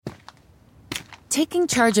Taking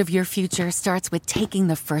charge of your future starts with taking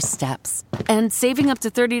the first steps. And saving up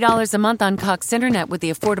to $30 a month on Cox Internet with the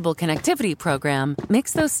Affordable Connectivity Program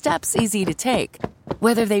makes those steps easy to take.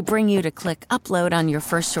 Whether they bring you to click upload on your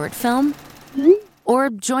first short film or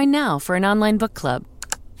join now for an online book club.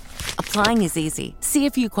 Applying is easy. See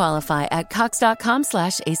if you qualify at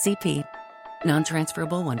cox.com/ACP.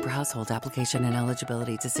 Non-transferable one per household application and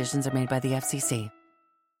eligibility decisions are made by the FCC.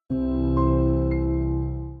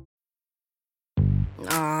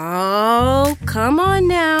 Oh, come on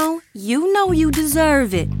now. You know you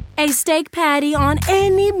deserve it. A steak patty on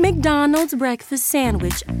any McDonald's breakfast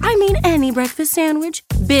sandwich. I mean any breakfast sandwich.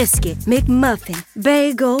 Biscuit, McMuffin,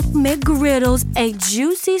 bagel, McGriddles. A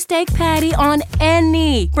juicy steak patty on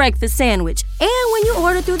any breakfast sandwich. And when you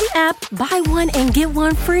order through the app, buy one and get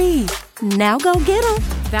one free. Now go get them.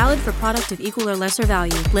 Valid for product of equal or lesser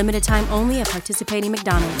value. Limited time only at participating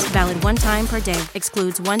McDonald's. Valid one time per day.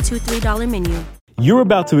 Excludes $1, $2, $3 menu. You're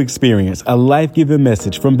about to experience a life-giving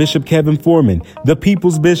message from Bishop Kevin Foreman, the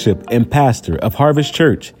people's bishop and pastor of Harvest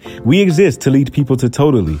Church. We exist to lead people to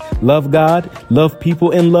totally love God, love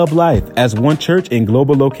people, and love life as one church in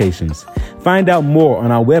global locations. Find out more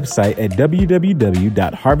on our website at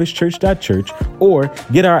www.harvestchurch.church or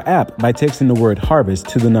get our app by texting the word harvest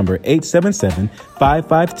to the number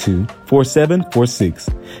 877-552-4746.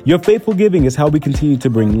 Your faithful giving is how we continue to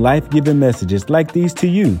bring life-giving messages like these to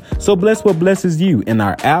you. So bless what blesses you in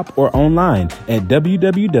our app or online at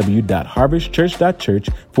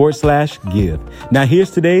www.harvestchurch.church/give. Now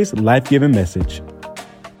here's today's life-giving message.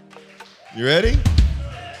 You ready?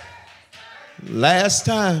 Last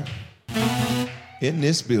time in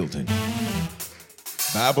this building.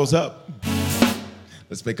 Bible's up.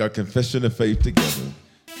 Let's make our confession of faith together.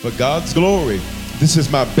 For God's glory, this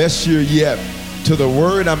is my best year yet. To the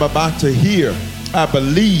word I'm about to hear, I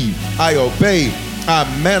believe, I obey, I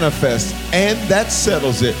manifest, and that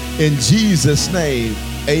settles it. In Jesus' name,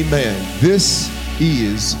 amen. This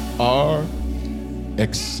is our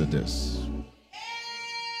Exodus.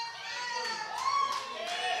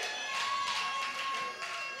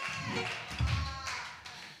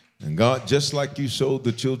 And God, just like you showed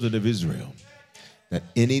the children of Israel that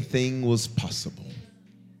anything was possible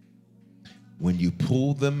when you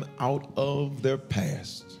pulled them out of their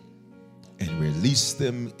past and released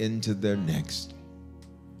them into their next,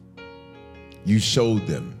 you showed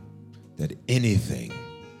them that anything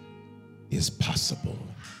is possible.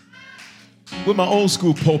 With my old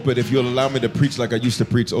school pulpit, if you'll allow me to preach like I used to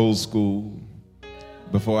preach old school,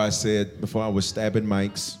 before I was stabbing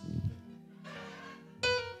mics,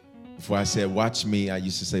 before I said, watch me, I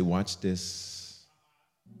used to say, watch this.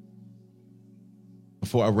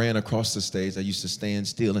 Before I ran across the stage, I used to stand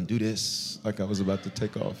still and do this like I was about to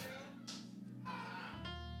take off.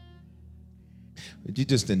 Would you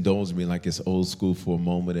just indulge me like it's old school for a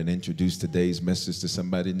moment and introduce today's message to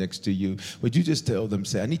somebody next to you? Would you just tell them,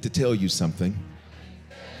 say, I need to tell you something.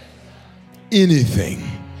 Anything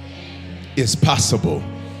is possible.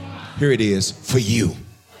 Here it is for you.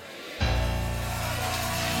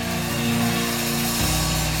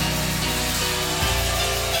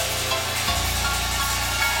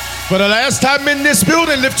 For the last time in this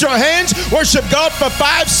building, lift your hands, worship God for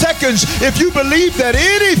 5 seconds if you believe that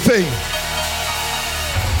anything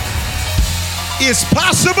is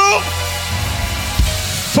possible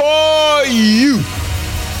for you.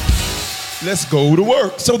 Let's go to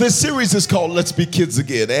work. So this series is called Let's Be Kids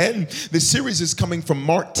Again. And this series is coming from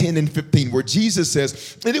Mark 10 and 15, where Jesus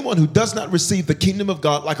says, anyone who does not receive the kingdom of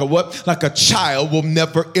God like a what? Like a child will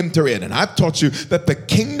never enter in. And I've taught you that the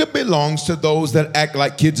kingdom belongs to those that act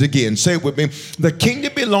like kids again. Say it with me. The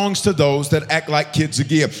kingdom belongs to those that act like kids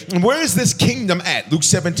again. And where is this kingdom at? Luke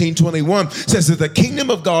 17:21 says that the kingdom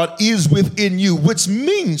of God is within you, which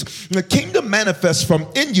means the kingdom manifests from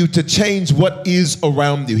in you to change what is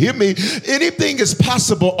around you. Hear me? Anything is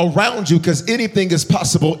possible around you because anything is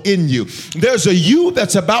possible in you. There's a you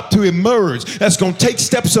that's about to emerge that's going to take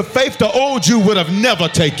steps of faith the old you would have never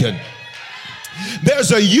taken.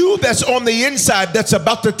 There's a you that's on the inside that's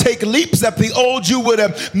about to take leaps that the old you would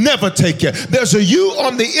have never taken. There's a you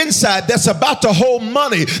on the inside that's about to hold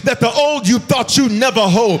money that the old you thought you never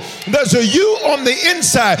hold. There's a you on the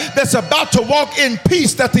inside that's about to walk in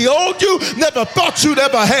peace that the old you never thought you'd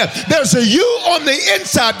ever have. There's a you on the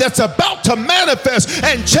inside that's about to manifest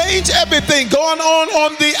and change everything going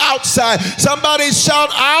on the outside. Somebody shout,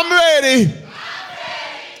 I'm ready.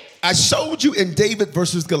 I showed you in David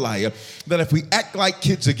versus Goliath that if we act like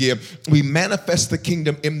kids again, we manifest the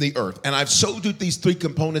kingdom in the earth. And I've showed you these three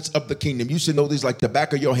components of the kingdom. You should know these like the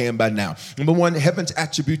back of your hand by now. Number one, heaven's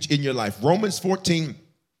attributes in your life. Romans 14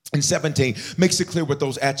 and 17 makes it clear what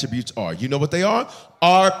those attributes are. You know what they are?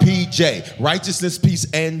 RPJ, righteousness, peace,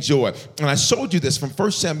 and joy. And I showed you this from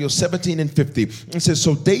 1 Samuel 17 and 50. It says,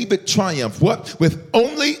 so David triumphed, what? With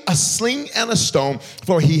only a sling and a stone,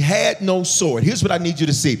 for he had no sword. Here's what I need you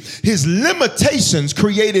to see. His limitations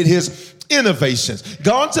created his innovations.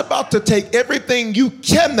 God's about to take everything you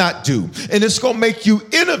cannot do, and it's going to make you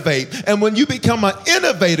innovate. And when you become an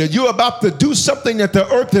innovator, you're about to do something that the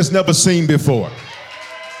earth has never seen before.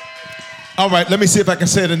 All right, let me see if I can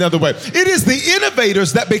say it another way. It is the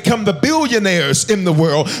innovators that become the billionaires in the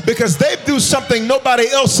world because they do something nobody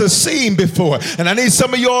else has seen before. And I need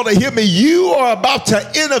some of you all to hear me. You are about to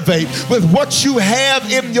innovate with what you have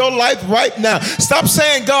in your life right now. Stop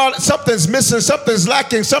saying, God, something's missing, something's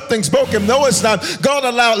lacking, something's broken. No, it's not. God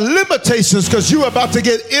allowed limitations because you're about to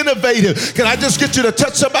get innovative. Can I just get you to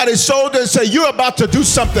touch somebody's shoulder and say, you're about to do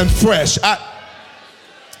something fresh?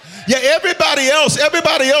 Yeah, everybody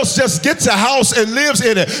else just gets a house and lives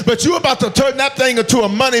in it. But you're about to turn that thing into a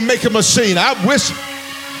money-making machine. I wish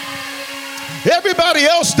everybody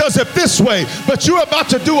else does it this way, but you're about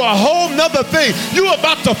to do a whole nother thing. You're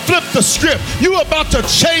about to flip the script. You're about to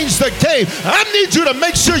change the game. I need you to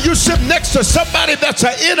make sure you sit next to somebody that's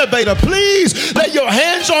an innovator. Please lay your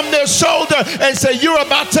hands on their shoulder and say, you're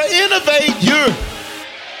about to innovate.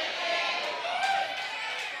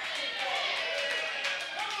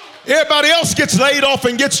 Everybody else gets laid off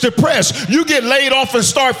and gets depressed. You get laid off and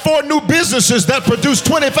start 4 new businesses that produce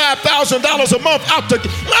 $25,000 a month out the.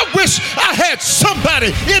 I wish I had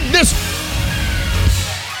somebody in this.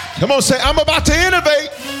 Come on, say, I'm about to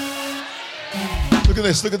innovate. Look at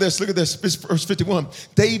this, look at this, look at this. Verse 51.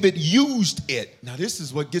 David used it. Now, this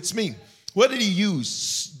is what gets me. What did he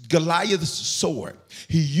use? Goliath's sword.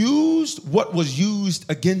 He used what was used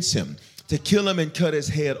against him to kill him and cut his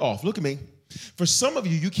head off. Look at me. For some of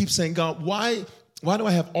you, you keep saying, God, why do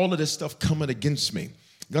I have all of this stuff coming against me?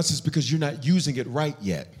 God says, because you're not using it right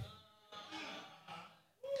yet.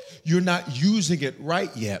 You're not using it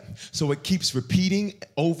right yet. So it keeps repeating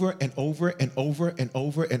over and over and over and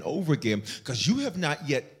over and over again because you have not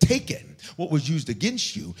yet taken what was used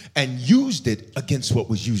against you and used it against what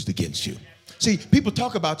was used against you. See, people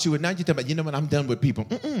talk about you and now you talk about, you know what, I'm done with people.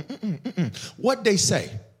 What they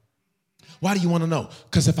say. Why do you want to know?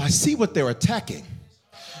 Because if I see what they're attacking,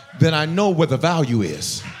 then I know where the value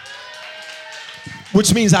is.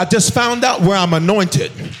 Which means I just found out where I'm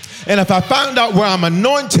anointed. And if I found out where I'm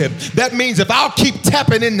anointed, that means if I'll keep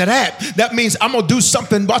tapping into that means I'm going to do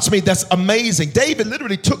something, watch me, that's amazing. David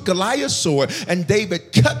literally took Goliath's sword and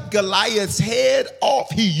David cut Goliath's head off.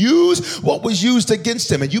 He used what was used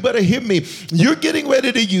against him. And you better hear me. You're getting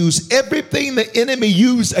ready to use everything the enemy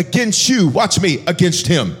used against you, watch me, against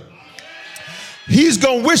him. He's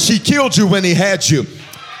going to wish he killed you when he had you.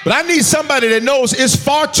 But I need somebody that knows it's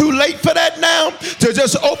far too late for that now to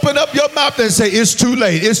just open up your mouth and say, it's too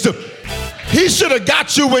late. He should have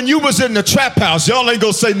got you when you was in the trap house. Y'all ain't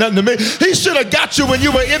going to say nothing to me. He should have got you when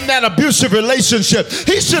you were in that abusive relationship.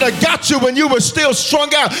 He should have got you when you were still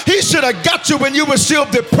strung out. He should have got you when you were still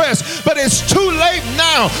depressed. But it's too late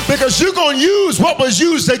now because you're going to use what was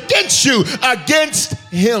used against you against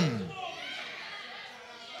him.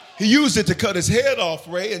 He used it to cut his head off,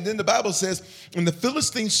 Ray. And then the Bible says, when the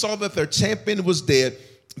Philistines saw that their champion was dead,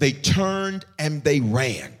 they turned and they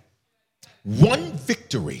ran. One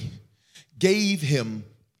victory gave him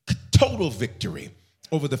total victory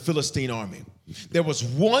over the Philistine army. There was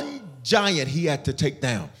one giant he had to take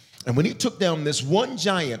down. And when he took down this one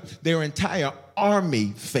giant, their entire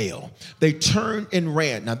army fell. They turned and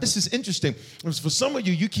ran. Now, this is interesting. For some of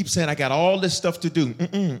you, you keep saying, I got all this stuff to do.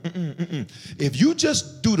 If you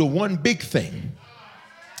just do the one big thing,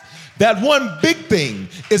 that one big thing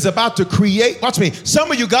is about to create. Watch me.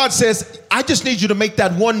 Some of you, God says, I just need you to make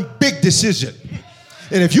that one big decision.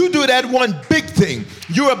 And if you do that one big thing,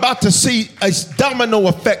 you're about to see a domino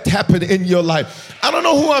effect happen in your life. I don't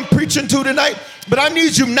know who I'm preaching to tonight, but I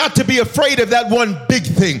need you not to be afraid of that one big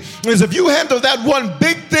thing. Because if you handle that one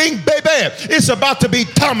big thing, baby, it's about to be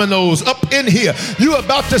dominoes up in here. You're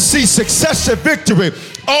about to see successive victory.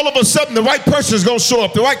 All of a sudden, the right person is going to show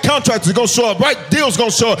up. The right contractor is going to show up. Right deals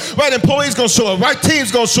going to show up. Right employees going to show up. Right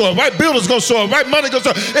teams going to show up. Right builders going to show up. Right money going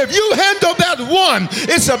to show up. If you handle that one,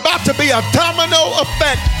 it's about to be a domino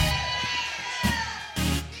effect.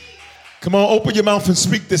 Come on, open your mouth and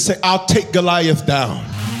speak this. Say, I'll take Goliath down.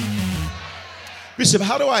 Bishop,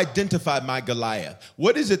 how do I identify my Goliath?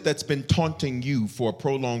 What is it that's been taunting you for a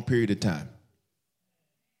prolonged period of time?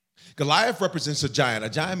 Goliath represents a giant. A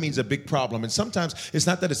giant means a big problem. And sometimes it's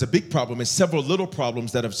not that it's a big problem. It's several little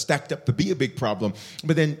problems that have stacked up to be a big problem.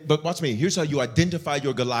 But watch me. Here's how you identify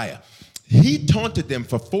your Goliath. He taunted them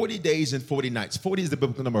for 40 days and 40 nights. 40 is the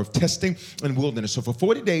biblical number of testing and wilderness. So for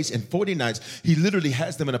 40 days and 40 nights, he literally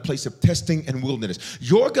has them in a place of testing and wilderness.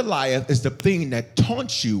 Your Goliath is the thing that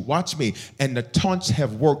taunts you, watch me, and the taunts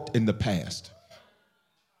have worked in the past.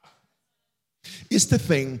 It's the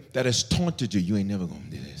thing that has taunted you. You ain't never going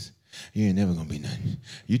to do this. You ain't never going to be nothing.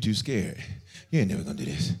 You too scared. You ain't never going to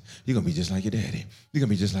do this. You're going to be just like your daddy. You're going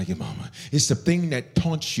to be just like your mama. It's the thing that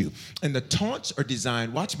taunts you. And the taunts are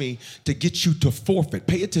designed, watch me, to get you to forfeit.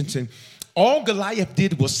 Pay attention. All Goliath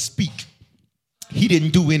did was speak. He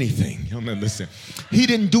didn't do anything. Listen. He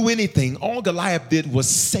didn't do anything. All Goliath did was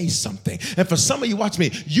say something. And for some of you, watch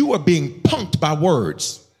me, you are being punked by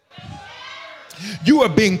words. You are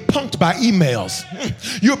being punked by emails.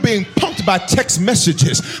 You're being punked by text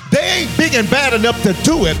messages. They ain't big and bad enough to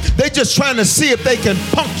do it. They just trying to see if they can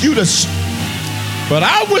punk you to. But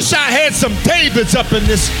I wish I had some Davids up in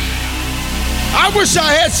this. I wish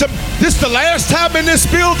I had some. This the last time in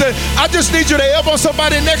this building. I just need you to elbow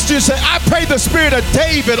somebody next to you and say, I pray the spirit of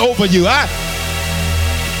David over you.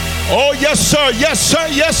 Oh, yes, sir. Yes, sir.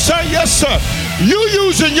 Yes, sir. Yes, sir. You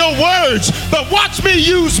using your words, but watch me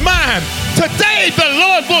use mine. Today, the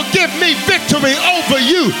Lord will give me victory over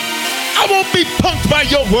you. I won't be punked by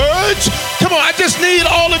your words. Come on, I just need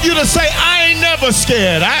all of you to say, I ain't never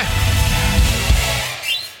scared.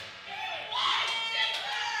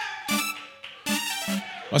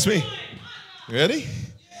 Watch me. Ready?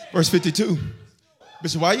 Verse 52.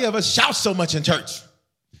 Bishop, why you ever shout so much in church?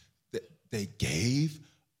 They gave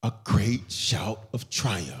a great shout of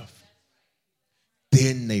triumph.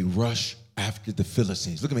 Then they rush after the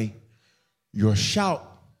Philistines. Look at me. Your shout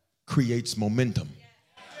creates momentum.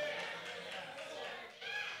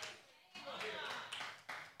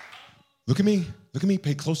 Look at me. Look at me.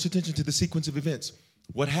 Pay close attention to the sequence of events.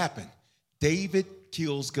 What happened? David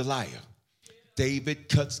kills Goliath. David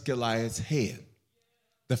cuts Goliath's head.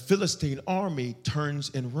 The Philistine army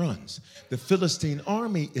turns and runs. The Philistine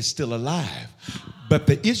army is still alive, but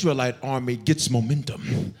the Israelite army gets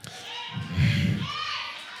momentum.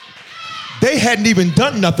 They hadn't even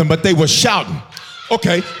done nothing, but they were shouting.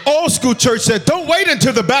 Okay, old school church said, don't wait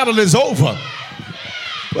until the battle is over.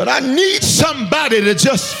 But I need somebody to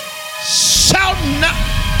just shout now.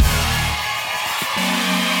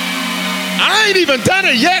 I ain't even done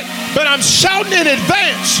it yet, but I'm shouting in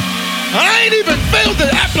advance. I ain't even filled the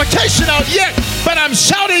application out yet, but I'm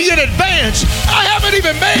shouting in advance. I haven't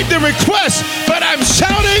even made the request, but I'm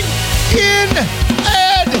shouting in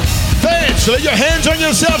advance. So lay your hands on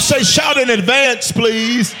yourself, say shout in advance,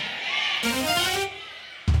 please.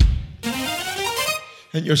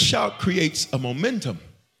 And your shout creates a momentum.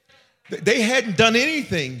 They hadn't done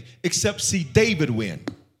anything except see David win.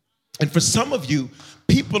 And for some of you,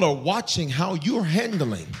 people are watching how you're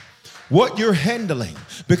handling what you're handling,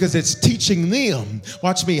 because it's teaching them,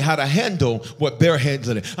 watch me, how to handle what they're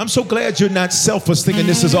handling. I'm so glad you're not selfish thinking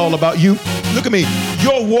this is all about you. Look at me.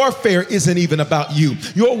 Your warfare isn't even about you.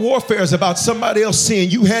 Your warfare is about somebody else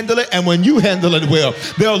seeing you handle it, and when you handle it well,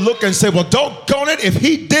 they'll look and say, well, doggone it, if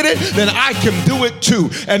he did it, then I can do it too.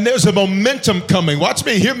 And there's a momentum coming. Watch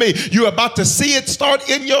me, hear me. You're about to see it start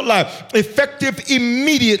in your life. Effective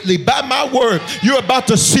immediately by my word. You're about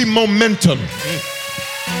to see momentum.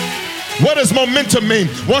 What does momentum mean?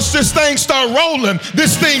 Once this thing start rolling,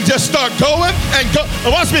 this thing just start going and go.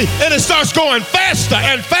 Watch me, and it starts going faster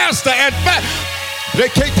and faster and faster.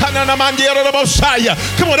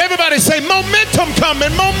 Come on, everybody say momentum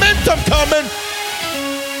coming, momentum coming.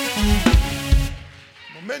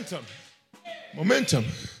 Momentum, momentum,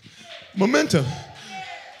 momentum.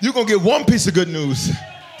 You're going to get one piece of good news,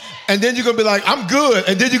 and then you're going to be like, I'm good,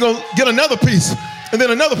 and then you're going to get another piece. And then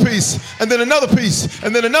another piece, and then another piece,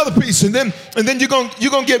 and then another piece, and then you're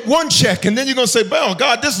gonna get one check, and then you're gonna say, "Oh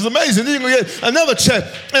God, this is amazing." Then you're gonna get another check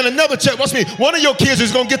and another check. Watch me. One of your kids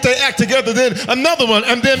is gonna get their act together, then another one,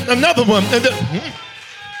 and then another one, and then.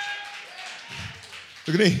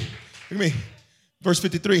 Look at me. Look at me. Verse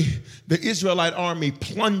 53. The Israelite army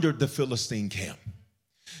plundered the Philistine camp.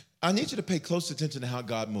 I need you to pay close attention to how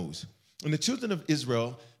God moves. When the children of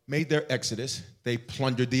Israel made their exodus, they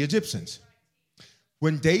plundered the Egyptians.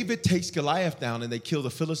 When David takes Goliath down and they kill the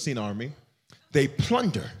Philistine army, they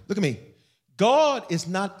plunder. Look at me. God is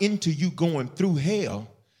not into you going through hell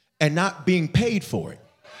and not being paid for it.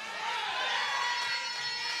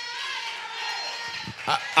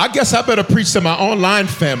 I guess I better preach to my online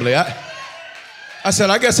family. I said,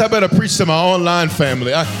 I guess I better preach to my online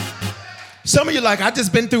family. Some of you like, I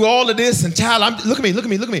just been through all of this, and child, look at me, look at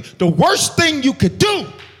me, look at me. The worst thing you could do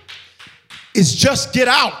is just get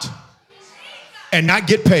out and not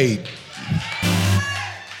get paid.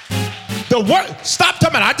 The work. Stop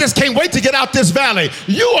talking about, I just can't wait to get out this valley.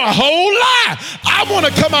 You a whole lie. I want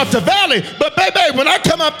to come out the valley, but baby, when I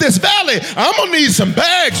come up this valley, I'm going to need some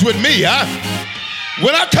bags with me.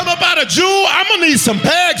 When I come up out of Jewel, I'm going to need some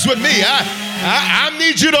bags with me. I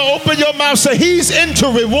need you to open your mouth and say, he's into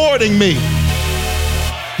rewarding me.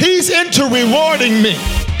 He's into rewarding me.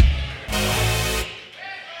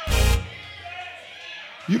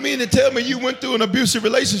 You mean to tell me you went through an abusive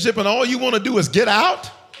relationship and all you want to do is get out?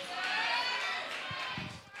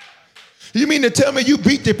 You mean to tell me you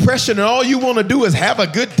beat depression and all you want to do is have a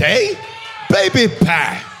good day? Baby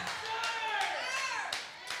pie.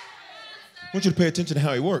 I want you to pay attention to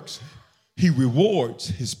how he works. He rewards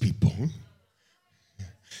his people.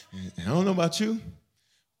 I don't know about you,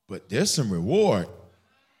 but there's some reward.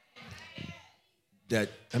 Let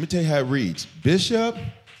me tell you how it reads. Bishop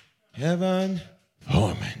Kevin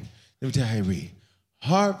Foreman. Let me tell you how it reads.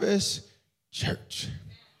 Harvest Church.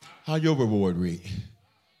 How your reward read?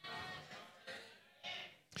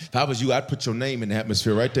 If I was you, I'd put your name in the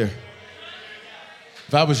atmosphere right there.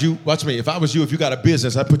 If I was you, watch me. If I was you, if you got a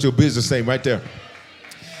business, I'd put your business name right there.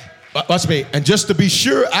 Watch me. And just to be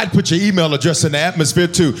sure, I'd put your email address in the atmosphere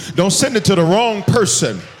too. Don't send it to the wrong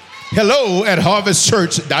person.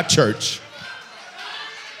 hello@harvestchurch.church.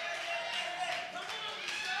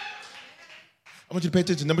 I want you to pay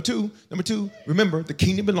attention. Number two, remember, the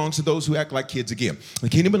kingdom belongs to those who act like kids again. The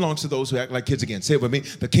kingdom belongs to those who act like kids again. Say it with me.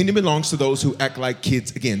 The kingdom belongs to those who act like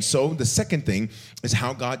kids again. So the second thing is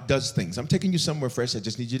how God does things. I'm taking you somewhere fresh. I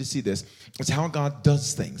just need you to see this. It's how God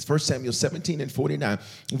does things. 1 Samuel 17:49,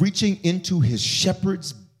 reaching into his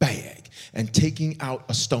shepherd's bag and taking out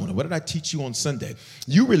a stone. What did I teach you on Sunday?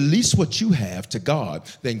 You release what you have to God,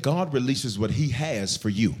 then God releases what he has for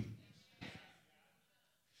you.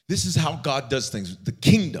 This is how God does things. The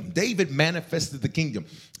kingdom. David manifested the kingdom.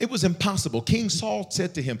 It was impossible. King Saul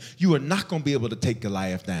said to him, you are not going to be able to take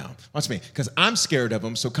Goliath down. Watch me, because I'm scared of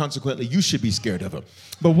him, so consequently you should be scared of him.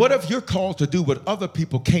 But what if you're called to do what other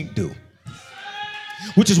people can't do?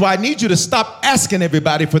 Which is why I need you to stop asking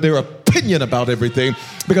everybody for their opinion about everything,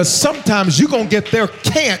 because sometimes you're going to get their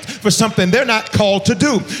can't for something they're not called to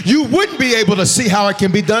do. You wouldn't be able to see how it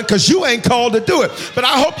can be done because you ain't called to do it. But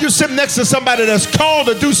I hope you're sitting next to somebody that's called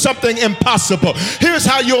to do something impossible. Here's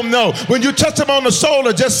how you'll know. When you touch them on the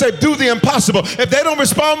shoulder, just say, do the impossible. If they don't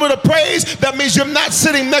respond with a praise, that means you're not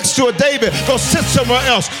sitting next to a David. Go sit somewhere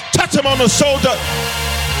else. Touch them on the shoulder.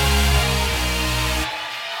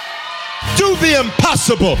 Do the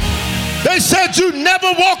impossible. They said you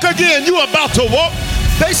never walk again. You about to walk.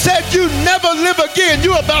 They said you never live again.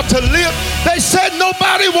 You about to live. They said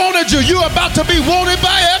nobody wanted you. You about to be wanted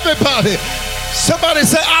by everybody. Somebody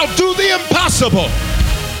say, I'll do the impossible.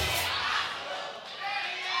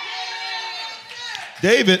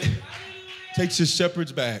 David takes his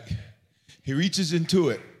shepherd's bag. He reaches into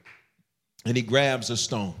it and he grabs a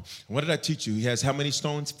stone. What did I teach you? He has how many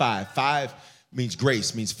stones? 5. 5 means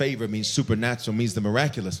grace, means favor, means supernatural, means the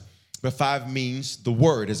miraculous. But 5 means the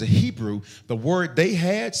word. As a Hebrew, the word they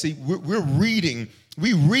had, see, we're reading,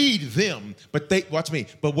 we read them, but they, watch me,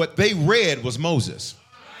 but what they read was Moses.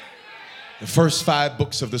 The first 5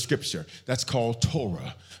 books of the scripture. That's called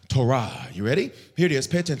Torah. You ready? Here it is,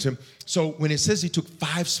 pay attention. So when it says he took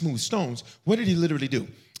 5 smooth stones, what did he literally do?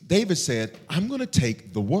 David said, I'm going to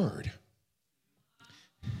take the word.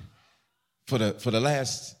 For the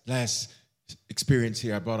last experience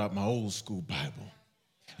here, I brought out my old school Bible.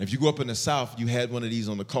 If you grew up in the South, you had one of these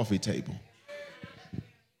on the coffee table.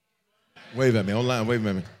 Wave at me, online, wave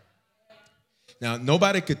at me. Now,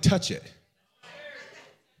 nobody could touch it.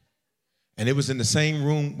 And it was in the same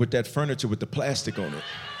room with that furniture with the plastic on it.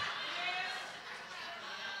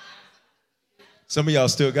 Some of y'all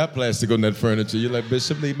still got plastic on that furniture. You're like,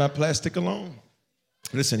 Bishop, leave my plastic alone.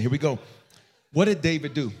 Listen, here we go. What did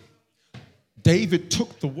David do? David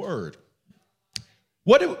took the word.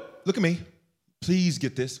 Look at me. Please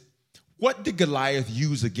get this. What did Goliath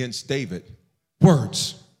use against David?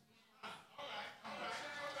 Words.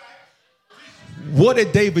 What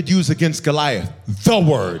did David use against Goliath? The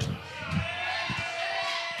word.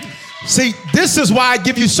 See, this is why I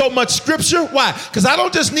give you so much scripture. Why? Because I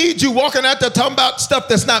don't just need you walking out there talking about stuff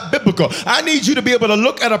that's not biblical. I need you to be able to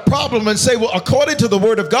look at a problem and say, well, according to the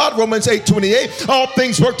word of God, Romans 8:28, all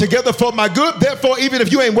things work together for my good. Therefore, even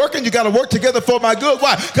if you ain't working, you got to work together for my good.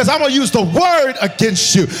 Why? Because I'm going to use the word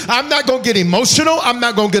against you. I'm not going to get emotional. I'm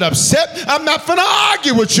not going to get upset. I'm not going to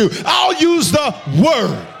argue with you. I'll use the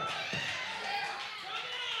word.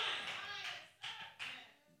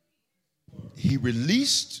 He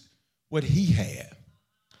released what he had,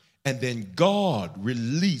 and then God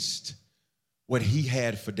released what he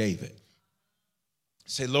had for David.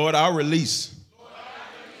 Say, Lord, I'll release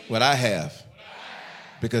what I have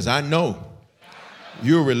because I know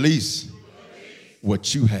you'll release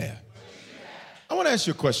what you have. I want to ask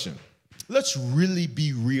you a question. Let's really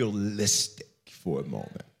be realistic for a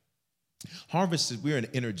moment. Harvest is, we're an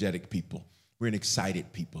energetic people. We're an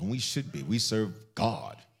excited people, and we should be. We serve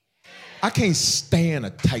God. I can't stand a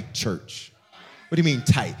tight church. What do you mean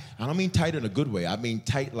tight? I don't mean tight in a good way. I mean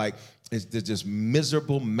tight like they're just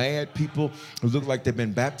miserable, mad people who look like they've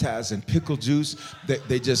been baptized in pickle juice.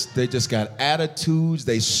 They just got attitudes.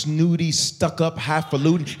 They snooty, stuck up,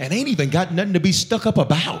 highfalutin, and ain't even got nothing to be stuck up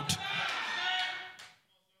about.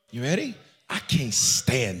 You ready? I can't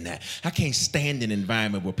stand that. I can't stand an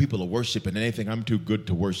environment where people are worshiping and they think I'm too good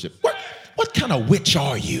to worship. What kind of witch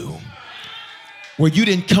are you? Where you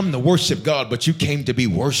didn't come to worship God, but you came to be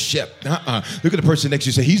worshiped. Look at the person next to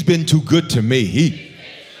you and say, he's been too good to me.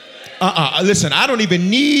 Listen, I don't even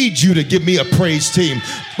need you to give me a praise team.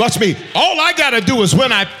 Watch me. All I got to do is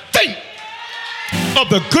when I think of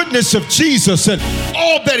the goodness of Jesus and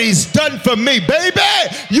all that he's done for me, baby,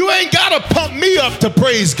 you ain't got to pump me up to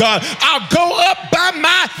praise God. I'll go up by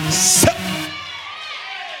myself.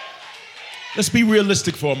 Let's be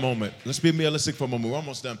realistic for a moment. We're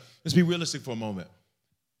almost done. Let's be realistic for a moment.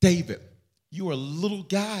 David, you are a little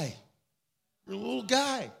guy. You're a little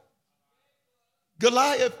guy.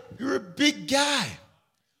 Goliath, you're a big guy.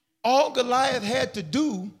 All Goliath had to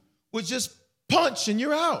do was just punch and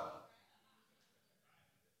you're out.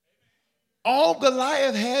 All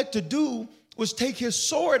Goliath had to do was take his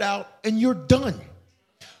sword out and you're done.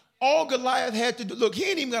 All Goliath had to do, look, he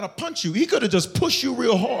ain't even got to punch you. He could have just pushed you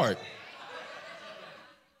real hard.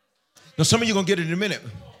 Now, some of you are going to get it in a minute.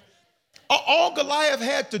 All Goliath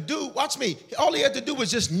had to do, watch me, all he had to do was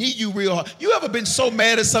just knee you real hard. You ever been so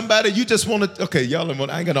mad at somebody you just want to, okay, y'all,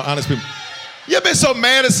 I ain't got no honest people. You ever been so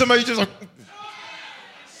mad at somebody you just like,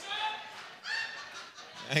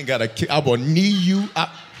 I ain't got to kick, I will knee you out.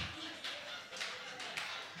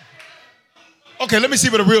 Okay, let me see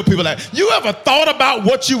where the real people are at. You ever thought about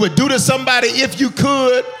what you would do to somebody if you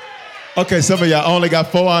could? Okay, some of y'all only got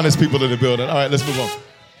 4 honest people in the building. All right, let's move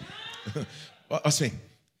on. Let's see.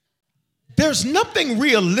 There's nothing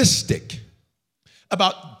realistic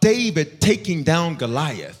about David taking down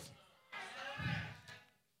Goliath.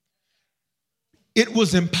 It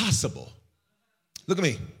was impossible. Look at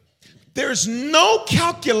me. There's no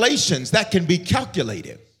calculations that can be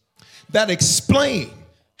calculated that explain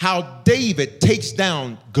how David takes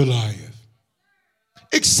down Goliath,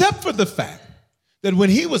 except for the fact that when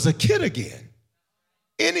he was a kid again,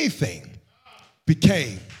 anything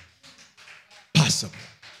became possible.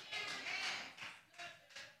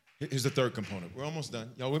 Here's the third component. We're almost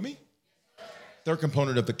done. Y'all with me? Third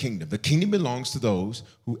component of the kingdom. The kingdom belongs to those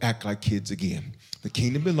who act like kids again. The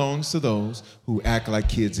kingdom belongs to those who act like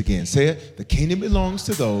kids again. Say it. The kingdom belongs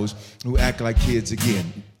to those who act like kids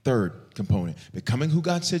again. Third component. Becoming who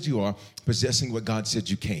God said you are, possessing what God said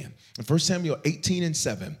you can. In 1 Samuel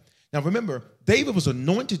 18:7. Now remember, David was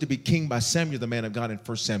anointed to be king by Samuel, the man of God, in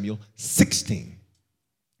 1 Samuel 16.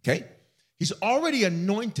 Okay? He's already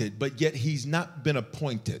anointed, but yet he's not been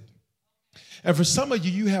appointed. And for some of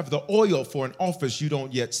you, you have the oil for an office you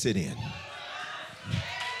don't yet sit in.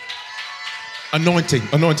 Anointing,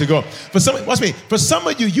 go. For some, watch me. For some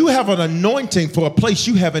of you, you have an anointing for a place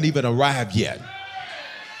you haven't even arrived yet.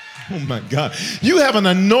 Oh my God. You have an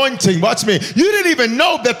anointing. Watch me. You didn't even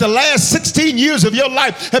know that the last 16 years of your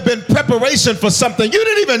life have been preparation for something. You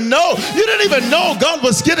didn't even know. You didn't even know God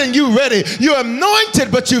was getting you ready. You're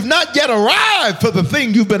anointed, but you've not yet arrived for the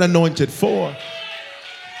thing you've been anointed for.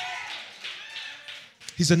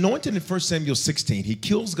 He's anointed in 1 Samuel 16. He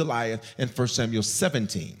kills Goliath in 1 Samuel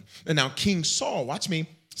 17. And now King Saul, watch me,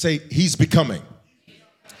 say he's becoming.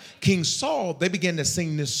 King Saul, they began to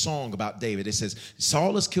sing this song about David. It says,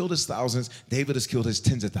 Saul has killed his thousands, David has killed his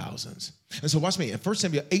tens of thousands. And so watch me, in 1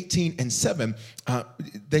 Samuel 18:7,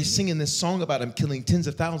 they singing this song about him killing tens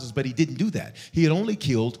of thousands, but he didn't do that. He had only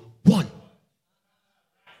killed one.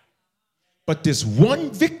 But this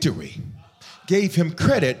one victory gave him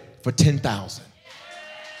credit for 10,000.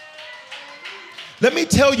 Let me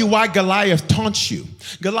tell you why Goliath taunts you.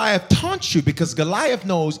 Goliath taunts you because Goliath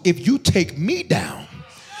knows if you take me down,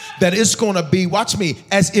 that it's going to be, watch me,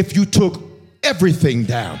 as if you took everything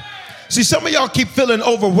down. See, some of y'all keep feeling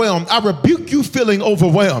overwhelmed. I rebuke you feeling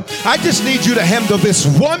overwhelmed. I just need you to handle this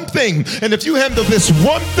one thing. And if you handle this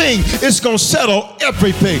one thing, it's going to settle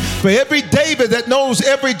everything. For every David that knows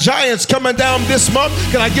every giant's coming down this month,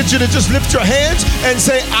 can I get you to just lift your hands and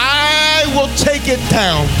say, I will take it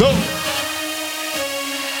down. Go.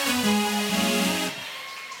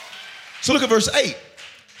 So look at verse 8.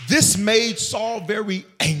 This made Saul very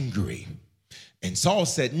angry. And Saul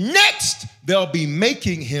said, next, they'll be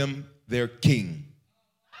making him their king.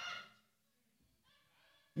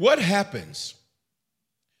 What happens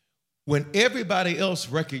when everybody else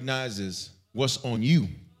recognizes what's on you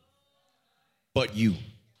but you?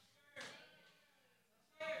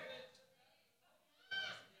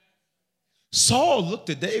 Saul looked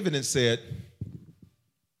at David and said,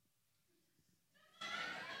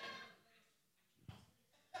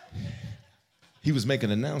 he was making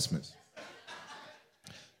announcements.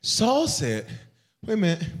 Saul said, wait a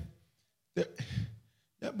minute,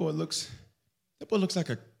 that boy looks like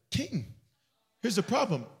a king. Here's the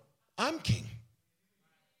problem, I'm king.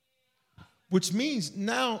 Which means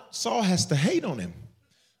now Saul has to hate on him.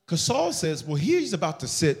 Because Saul says, well, he's about to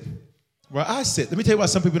sit where I sit. Let me tell you why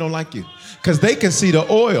some people don't like you. Because they can see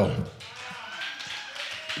the oil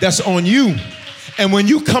that's on you. And when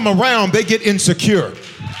you come around, they get insecure.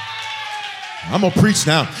 I'm going to preach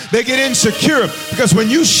now. They get insecure because when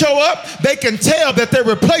you show up, they can tell that their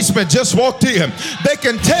replacement just walked in. They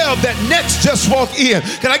can tell that next just walked in.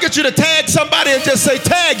 Can I get you to tag somebody and just say,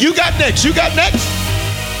 tag, you got next, you got next?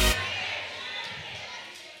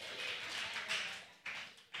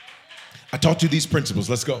 I taught you these principles.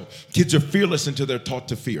 Let's go. Kids are fearless until they're taught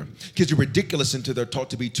to fear. Kids are ridiculous until they're taught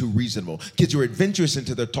to be too reasonable. Kids are adventurous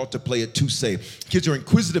until they're taught to play it too safe. Kids are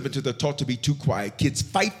inquisitive until they're taught to be too quiet. Kids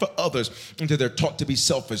fight for others until they're taught to be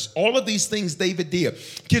selfish. All of these things David did.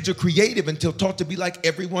 Kids are creative until taught to be like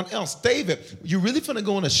everyone else. David, you really finna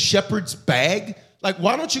go in a shepherd's bag? Like,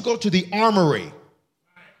 why don't you go to the armory?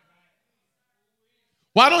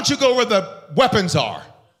 Why don't you go where the weapons are?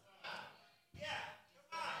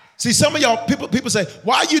 See, some of y'all, people say,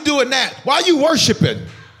 why are you doing that? Why are you worshiping?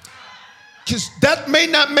 Because that may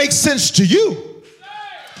not make sense to you.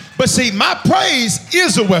 But see, my praise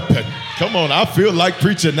is a weapon. Come on, I feel like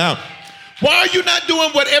preaching now. Why are you not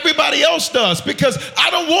doing what everybody else does? Because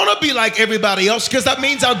I don't want to be like everybody else, because that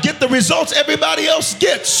means I'll get the results everybody else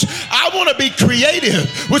gets. I want to be creative,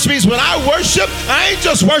 which means when I worship, I ain't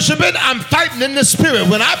just worshiping, I'm fighting in the spirit.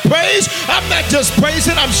 When I praise, I'm not just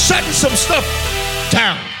praising, I'm shutting some stuff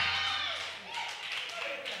down.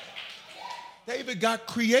 David got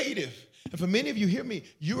creative. And for many of you, hear me,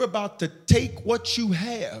 you're about to take what you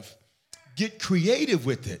have, get creative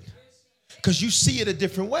with it, because you see it a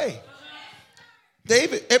different way.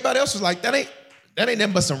 David, everybody else was like, that ain't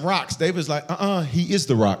nothing but some rocks. David's like, he is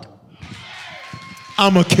the rock.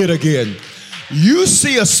 I'm a kid again. You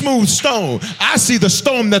see a smooth stone. I see the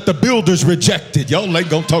stone that the builders rejected. Y'all ain't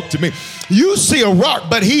gonna talk to me. You see a rock,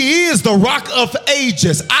 but he is the rock of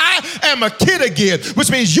ages. I am a kid again, which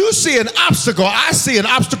means you see an obstacle. I see an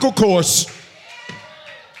obstacle course.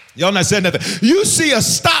 Y'all not saying nothing. You see a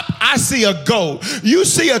stop, I see a go. You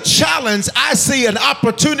see a challenge, I see an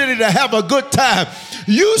opportunity to have a good time.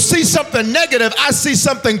 You see something negative, I see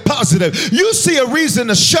something positive. You see a reason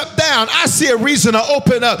to shut down, I see a reason to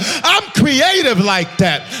open up. I'm creative like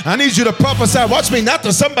that. I need you to prophesy. Watch me, not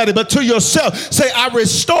to somebody, but to yourself. Say, I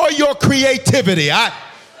restore your creativity.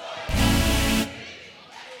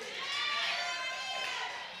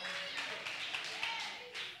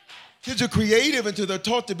 Kids are creative until they're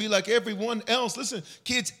taught to be like everyone else. Listen,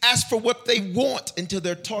 kids ask for what they want until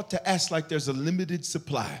they're taught to ask like there's a limited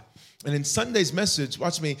supply. And in Sunday's message,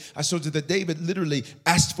 watch me, I showed you that David literally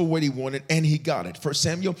asked for what he wanted and he got it. 1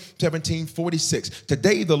 Samuel 17:46.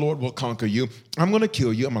 Today the Lord will conquer you. I'm going to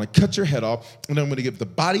kill you. I'm going to cut your head off. And I'm going to give the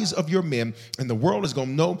bodies of your men. And the world is going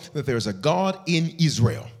to know that there's a God in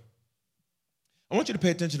Israel. I want you to pay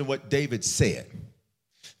attention to what David said.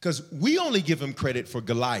 Because we only give him credit for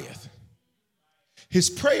Goliath. His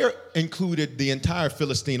prayer included the entire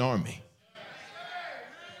Philistine army.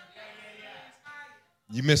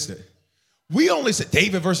 You missed it. We only said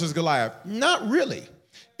David versus Goliath. Not really.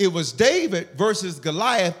 It was David versus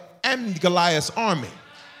Goliath and Goliath's army.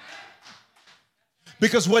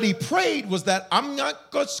 Because what he prayed was that I'm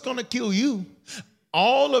not just going to kill you.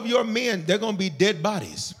 All of your men, they're going to be dead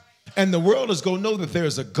bodies. And the world is going to know that there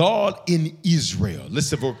is a God in Israel.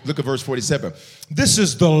 Listen, look at verse 47. This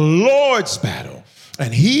is the Lord's battle,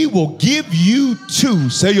 and he will give you to,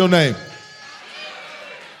 say your name.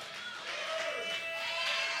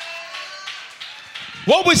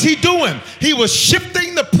 What was he doing? He was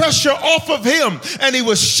shifting the pressure off of him, and he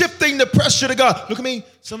was shifting the pressure to God. Look at me.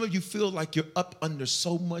 Some of you feel like you're up under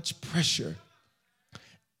so much pressure.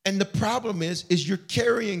 And the problem is you're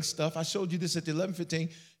carrying stuff. I showed you this at the 11:15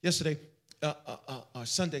 yesterday,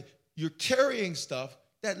 Sunday. You're carrying stuff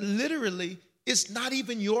that literally is not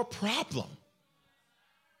even your problem.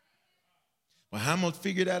 Well, how am I going to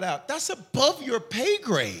figure that out? That's above your pay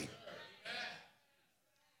grade.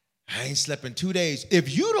 I ain't slept in 2 days.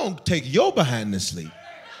 If you don't take your behind to sleep,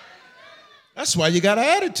 that's why you got an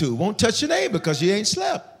attitude. Won't touch your neighbor because you ain't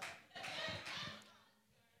slept.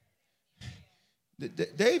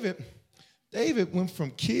 David went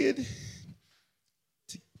from kid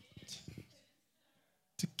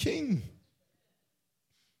to king.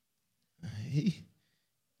 He,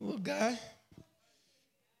 little guy.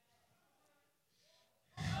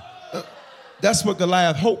 That's what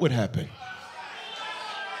Goliath hoped would happen.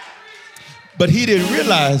 But he didn't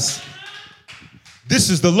realize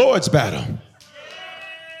this is the Lord's battle.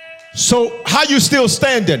 So how you still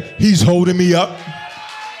standing? He's holding me up.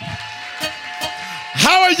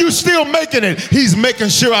 How are you still making it? He's making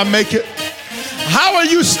sure I make it. How are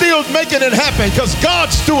you still making it happen? Because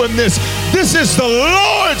God's doing this. This is the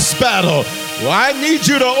Lord's battle. Well, I need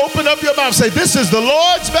you to open up your mouth and say, this is the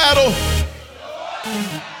Lord's battle.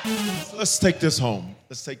 Let's take this home.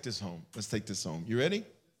 Let's take this home. Let's take this home. You ready?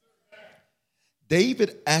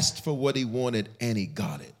 David asked for what he wanted and he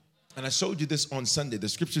got it. And I showed you this on Sunday. The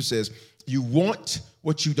scripture says, you want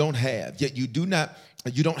what you don't have, yet you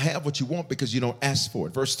don't have what you want because you don't ask for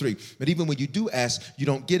it. Verse 3, but even when you do ask, you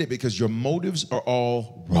don't get it because your motives are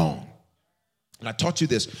all wrong. And I taught you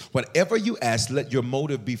this, whatever you ask, let your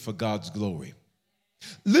motive be for God's glory.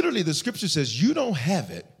 Literally, the scripture says you don't have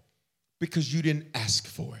it because you didn't ask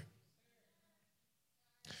for it.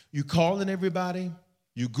 You calling everybody,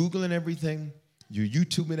 you Googling everything, you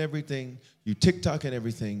YouTubing everything, you TikToking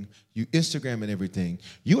everything, you Instagramming everything.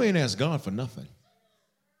 You ain't asked God for nothing.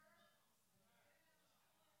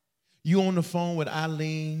 You on the phone with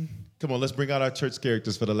Eileen. Come on, let's bring out our church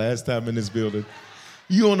characters for the last time in this building.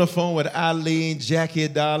 You on the phone with Eileen, Jackie,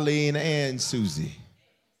 Darlene, and Susie.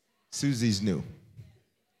 Susie's new.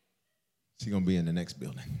 She's going to be in the next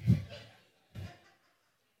building.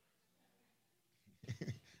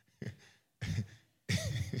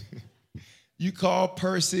 You call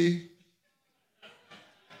Percy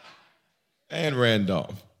and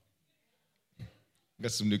Randolph.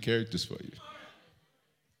 Got some new characters for you.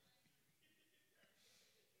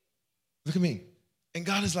 Look at me. And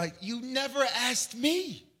God is like, you never asked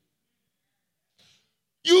me.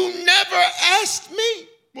 You never asked me.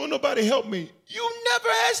 Won't nobody help me? You never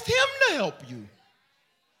asked him to help you.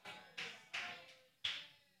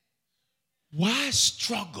 Why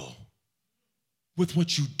struggle with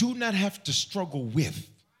what you do not have to struggle with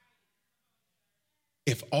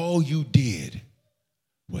if all you did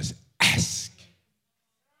was ask?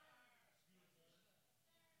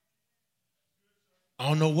 I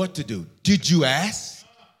don't know what to do. Did you ask?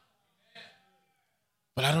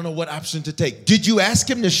 But I don't know what option to take. Did you ask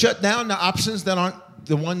him to shut down the options that aren't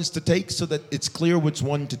the ones to take so that it's clear which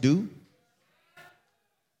one to do?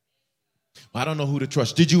 Well, I don't know who to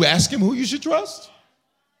trust. Did you ask him who you should trust?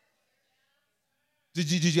 Did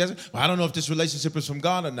you ask him? Well, I don't know if this relationship is from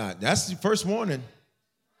God or not. That's the first warning.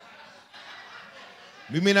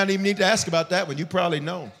 We may not even need to ask about that one. You probably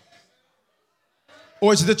know.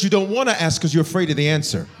 Or is it that you don't want to ask because you're afraid of the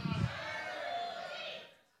answer?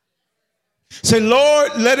 Say,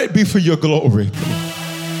 Lord, let it be for your glory.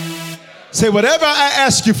 Say, whatever I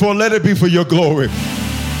ask you for, let it be for your glory.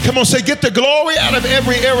 Come on, say, get the glory out of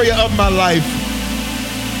every area of my life.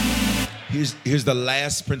 Here's the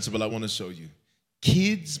last principle I want to show you.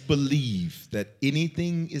 Kids believe that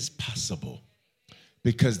anything is possible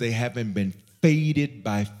because they haven't been faded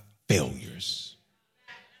by failures.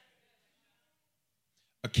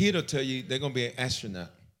 A kid will tell you they're going to be an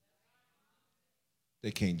astronaut.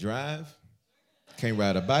 They can't drive, can't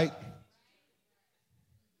ride a bike,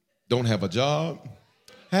 don't have a job,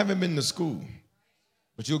 haven't been to school.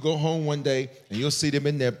 But you'll go home one day and you'll see them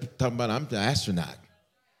in there talking about, I'm the astronaut.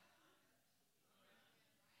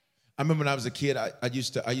 I remember when I was a kid, I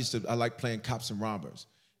liked playing cops and robbers.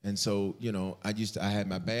 And so, I had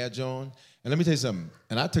my badge on. And let me tell you something.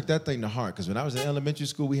 And I took that thing to heart because when I was in elementary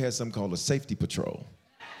school, we had something called a safety patrol.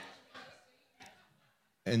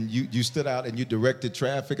 And you stood out and you directed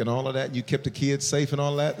traffic and all of that. And you kept the kids safe and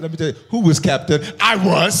all that. Let me tell you, who was captain? I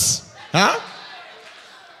was. Huh?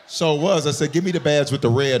 So it was. I said, give me the badge with the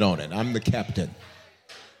red on it. I'm the captain.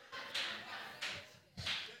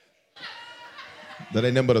 That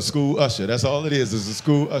ain't nothing but a school usher. That's all it is a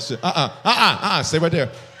school usher. Stay right there.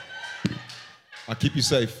 I'll keep you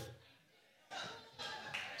safe.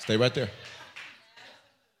 Stay right there.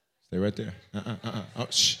 Stay right there. Oh,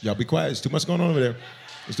 shh, y'all be quiet. There's too much going on over there.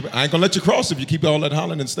 I ain't gonna let you cross if you keep all that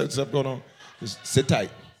hollering and stuff going on. Just sit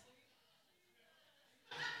tight.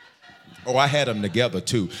 Oh, I had them together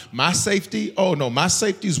too. My safety, my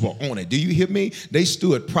safeties were on it. Do you hear me? They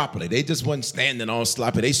stood properly. They just wasn't standing all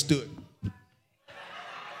sloppy. They stood.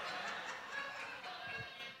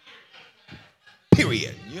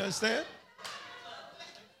 period. You understand?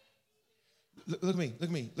 Look at me, look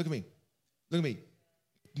at me, look at me, look at me.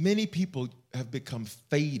 Many people have become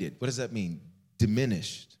faded. What does that mean?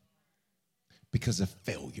 Diminished because of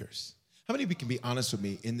failures. How many of you can be honest with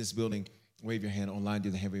me in this building? Wave your hand online, do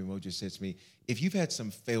the hand emoji, say to me, if you've had some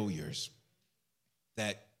failures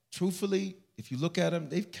that truthfully, if you look at them,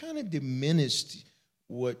 they've kind of diminished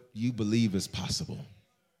what you believe is possible.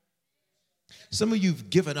 Some of you have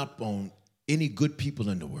given up on any good people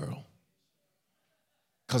in the world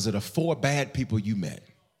because of the 4 bad people you met.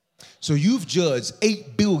 So you've judged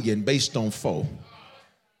 8 billion based on 4.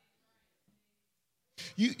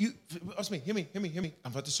 Ask me, hear me.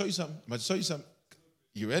 I'm about to show you something.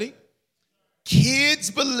 You ready?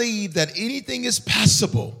 Kids believe that anything is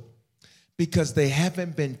possible because they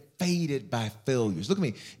haven't been faded by failures. Look at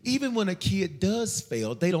me. Even when a kid does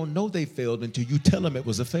fail, they don't know they failed until you tell them it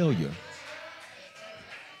was a failure.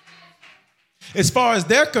 As far as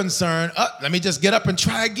they're concerned, let me just get up and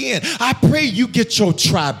try again. I pray you get your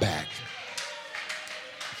try back.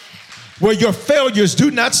 Where your failures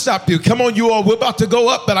do not stop you. Come on, you all, we're about to go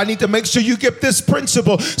up, but I need to make sure you get this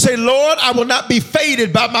principle. Say, Lord, I will not be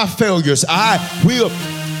faded by my failures. I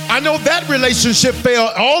know that relationship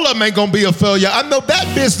failed. All of them ain't going to be a failure. I know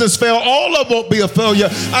that business failed. All of them won't be a failure.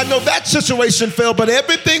 I know that situation failed, but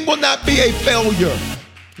everything will not be a failure.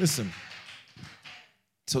 Listen.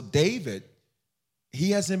 So David,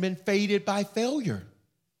 he hasn't been faded by failure.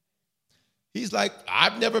 He's like,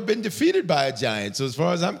 I've never been defeated by a giant. So as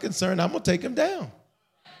far as I'm concerned, I'm going to take him down.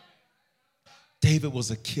 David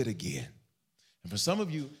was a kid again. And for some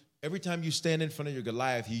of you, every time you stand in front of your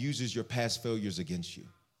Goliath, he uses your past failures against you.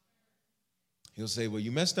 He'll say, well,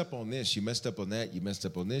 you messed up on this, you messed up on that, you messed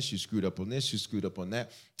up on this, you screwed up on this, you screwed up on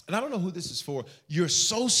that. And I don't know who this is for. You're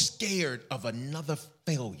so scared of another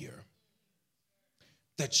failure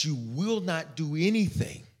that you will not do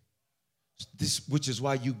anything. This, which is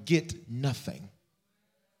why you get nothing.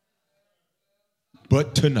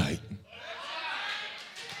 But tonight,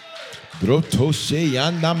 for those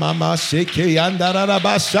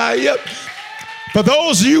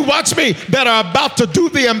of you, watch me, that are about to do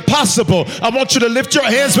the impossible, I want you to lift your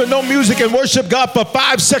hands with no music and worship God for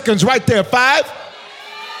 5 seconds right there. 5,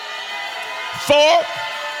 4,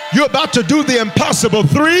 you're about to do the impossible.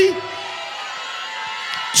 3,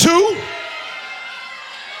 2,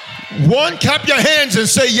 1, clap your hands and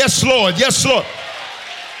say, yes, Lord, yes, Lord.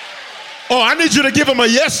 Oh, I need you to give him a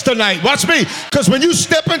yes tonight. Watch me, because when you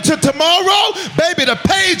step into tomorrow, baby, the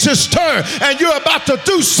page is turned and you're about to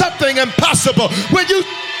do something impossible. When you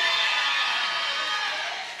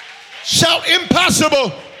shout impossible.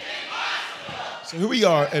 Impossible. So here we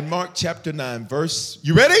are in Mark chapter 9, verse,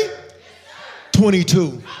 you ready?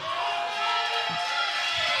 22.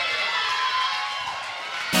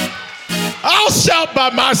 I'll shout by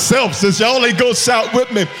myself since y'all ain't gonna shout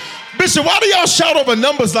with me. Bishop, why do y'all shout over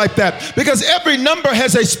numbers like that? Because every number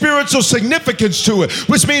has a spiritual significance to it,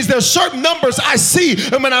 which means there's certain numbers I see,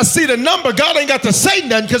 and when I see the number, God ain't got to say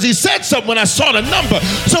nothing because he said something when I saw the number.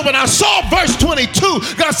 So when I saw verse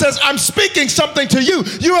 22, God says, I'm speaking something to you.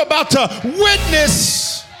 You're about to witness.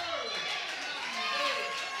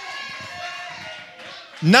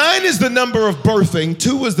 9 is the number of birthing.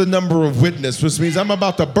 2 is the number of witness, which means I'm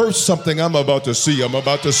about to birth something I'm about to see. I'm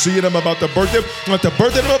about to see it. I'm about to birth it. I'm about to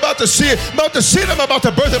birth it. I'm about to see it. I'm about to see it. I'm about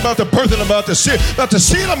to birth it. I'm about to birth it. I'm about to see it. I'm about to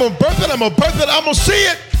see it. I'm going to birth it. I'm going to birth it. I'm going to see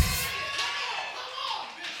it.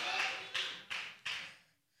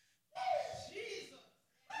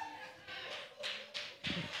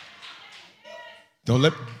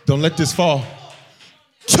 Don't let this fall.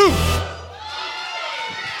 2.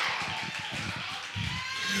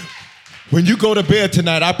 When you go to bed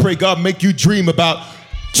tonight, I pray God make you dream about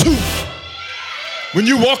 2. When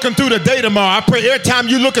you're walking through the day tomorrow, I pray every time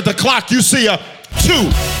you look at the clock, you see a 2.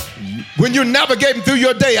 When you're navigating through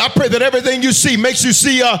your day, I pray that everything you see makes you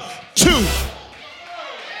see a 2.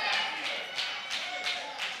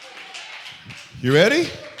 You ready?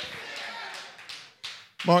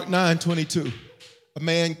 Mark 9:22. A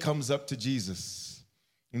man comes up to Jesus.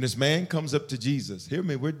 And this man comes up to Jesus. Hear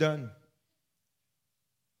me, we're done.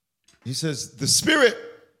 He says, the spirit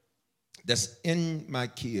that's in my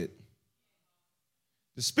kid,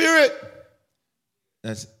 the spirit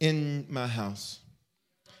that's in my house,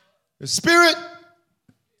 the spirit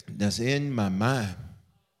that's in my mind,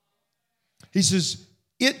 he says,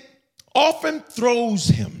 it often throws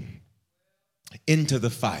him into the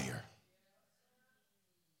fire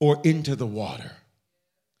or into the water,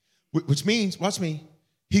 which means, watch me,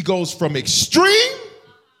 he goes from extreme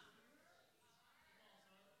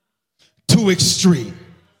to extreme.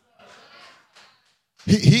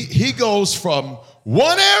 He goes from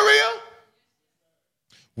one area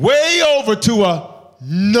way over to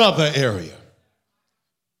another area.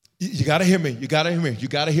 You got to hear me. You got to hear me. You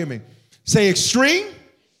got to hear me. Say extreme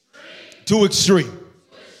to extreme.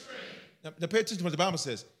 Now, pay attention to what the Bible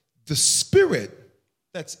says. The spirit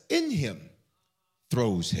that's in him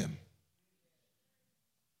throws him.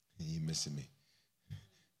 You're missing me.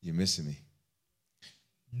 You're missing me.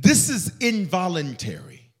 This is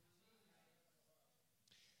involuntary.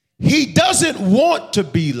 He doesn't want to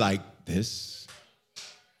be like this.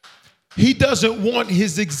 He doesn't want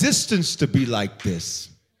his existence to be like this.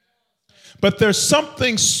 But there's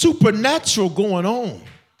something supernatural going on.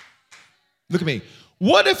 Look at me.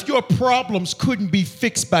 What if your problems couldn't be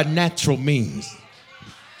fixed by natural means?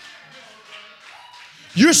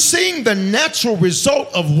 You're seeing the natural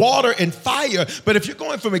result of water and fire, but if you're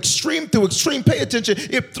going from extreme to extreme, pay attention,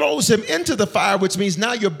 it throws him into the fire, which means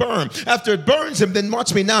now you're burned. After it burns him, then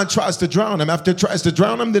watch me now, it tries to drown him. After it tries to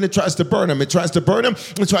drown him, then it tries to burn him. It tries to burn him,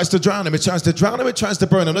 it tries to drown him. It tries to drown him, it tries to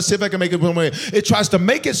burn him. Let's see if I can make it one way. It tries to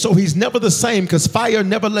make it so he's never the same, because fire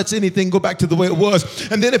never lets anything go back to the way it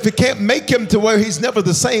was. And then if it can't make him to where he's never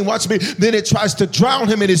the same, watch me, then it tries to drown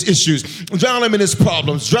him in his issues, drown him in his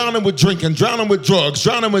problems, drown him with drinking, drown him with drugs,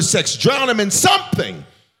 drown him with sex, drown him in something.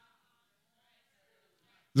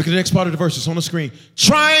 Look at the next part of the verse. It's on the screen.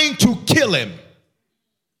 Trying to kill him.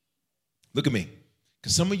 Look at me.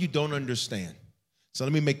 Because some of you don't understand. So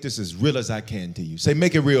let me make this as real as I can to you. Say,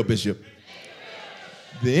 make it real, Bishop.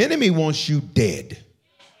 The enemy wants you dead.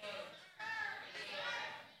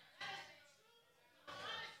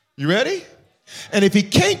 You ready? And if he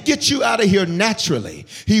can't get you out of here naturally,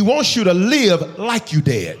 he wants you to live like you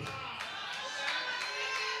dead.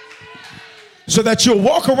 So that you'll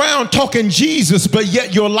walk around talking Jesus, but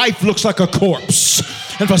yet your life looks like a corpse.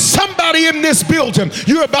 And for somebody in this building,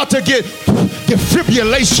 you're about to get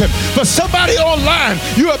defibrillation. For somebody online,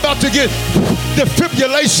 you're about to get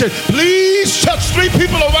defibrillation. Please touch 3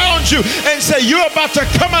 people around you and say, you're about to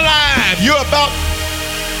come alive. You're about...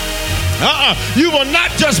 You will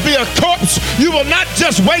not just be a corpse. You will not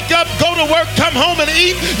just wake up, go to work, come home and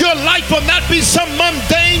eat. Your life will not be some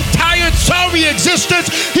mundane, tired, sorry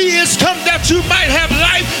existence. He is come that you might have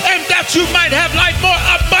life, and that you might have life more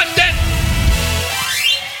abundant.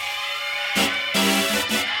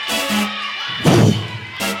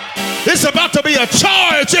 It's about to be a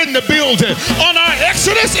charge in the building. On our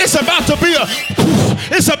Exodus, it's about to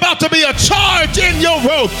be a charge in your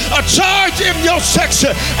road, a charge in your section.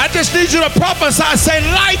 I just need you to prophesy, say,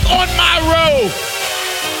 life on my road.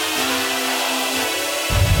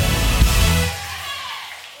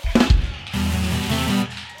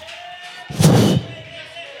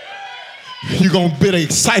 You're going to be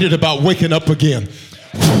excited about waking up again.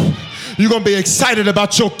 You're going to be excited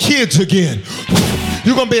about your kids again.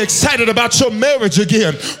 You're going to be excited about your marriage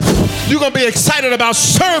again. You're going to be excited about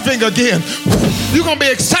serving again. You're going to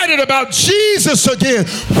be excited about Jesus again.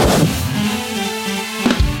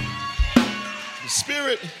 The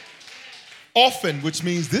Spirit often, which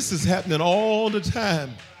means this is happening all the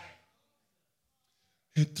time,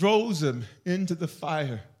 it throws him into the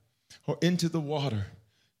fire or into the water,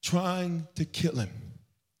 trying to kill him.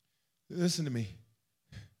 Listen to me.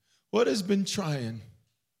 What has been trying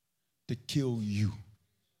to kill you?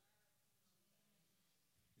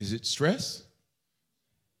 Is it stress?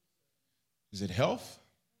 Is it health?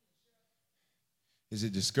 Is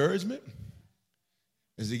it discouragement?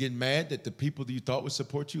 Is it getting mad that the people that you thought would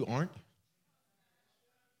support you aren't?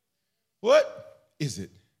 What is it?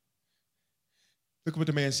 Look what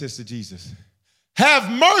the man says to Jesus. Have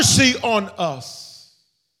mercy on us.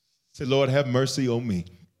 Say, Lord, have mercy on me.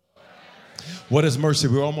 What is mercy?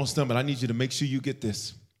 We're almost done, but I need you to make sure you get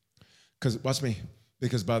this. Because, watch me.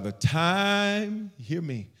 Because by the time, hear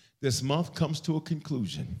me, this month comes to a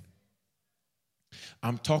conclusion,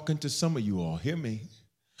 I'm talking to some of you all, hear me,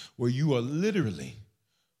 where you are literally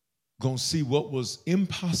going to see what was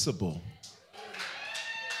impossible.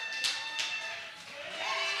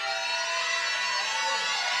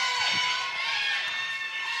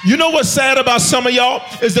 You know what's sad about some of y'all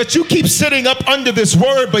is that you keep sitting up under this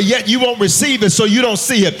word, but yet you won't receive it, so you don't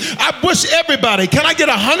see it. I wish everybody, can I get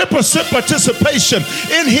 100% participation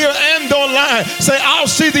in here and online? Say, I'll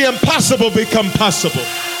see the impossible become possible.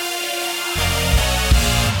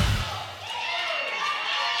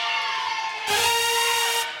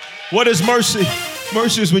 What is mercy?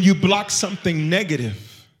 Mercy is when you block something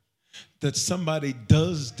negative that somebody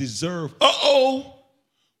does deserve.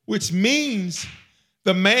 Which means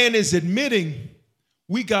the man is admitting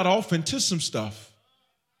we got off into some stuff.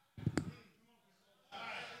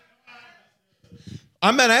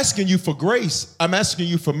 I'm not asking you for grace. I'm asking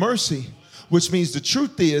you for mercy. which means the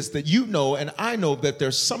truth is that you know and I know that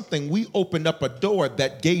there's something, we opened up a door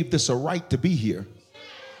that gave this a right to be here.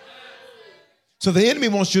 So the enemy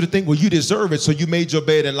wants you to think, well, you deserve it, so you made your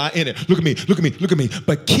bed and lie in it. Look at me, look at me, look at me.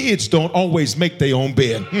 But kids don't always make their own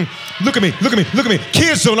bed. Look at me, look at me, look at me.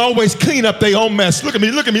 Kids don't always clean up their own mess. Look at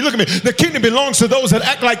me, look at me, look at me. The kingdom belongs to those that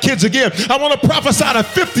act like kids again. I want to prophesy to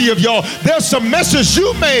 50 of y'all. There's some messes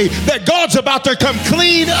you made that God's about to come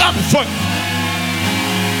clean up for.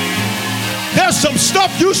 There's some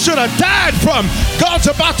stuff you should have died from. God's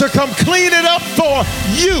about to come clean it up for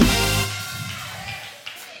you.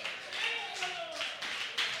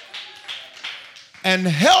 And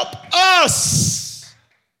help us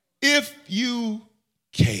if you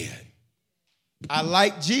can. I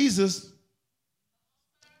like Jesus.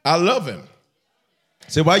 I love him.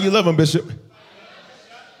 Say, why you love him, Bishop?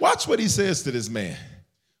 Watch what he says to this man.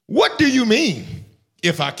 What do you mean,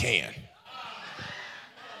 if I can?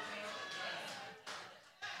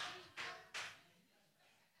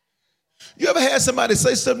 You ever had somebody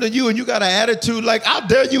say something to you and you got an attitude like, how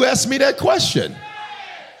dare you ask me that question?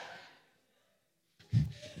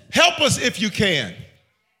 Help us if you can.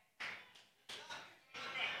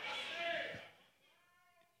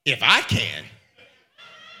 If I can.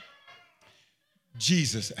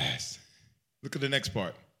 Jesus asked. Look at the next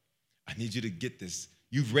part. I need you to get this.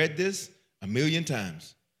 You've read this 1,000,000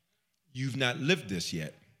 times. You've not lived this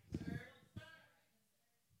yet.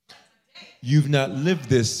 You've not lived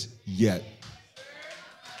this yet.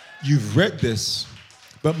 You've read this,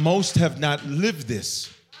 but most have not lived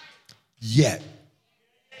this yet.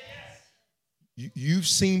 You've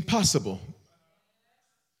seen possible.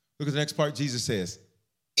 Look at the next part. Jesus says,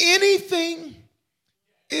 anything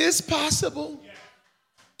is possible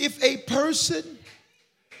if a person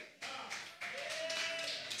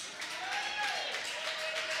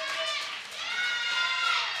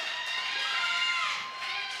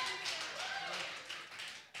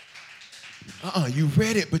you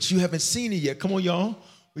read it, but you haven't seen it yet. Come on, y'all.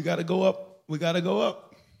 We got to go up. We got to go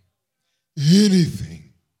up.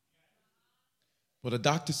 Anything. Well, the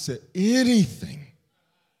doctor said, anything.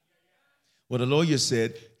 Well, the lawyer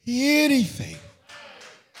said, anything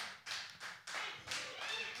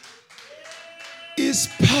is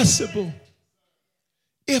possible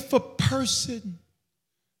if a person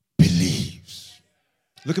believes.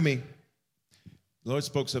 Look at me. The Lord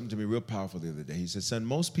spoke something to me real powerful the other day. He said, son,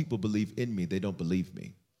 most people believe in me. They don't believe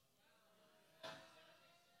me.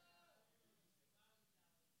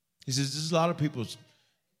 He says, there's a lot of people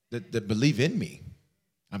that believe in me.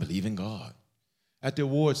 I believe in God. At the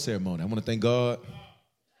awards ceremony, I want to thank God.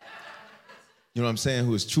 You know what I'm saying?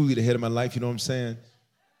 Who is truly the head of my life. You know what I'm saying?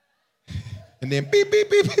 And then beep, beep,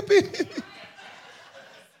 beep, beep, beep.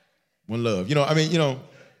 One love. You know, I mean, you know,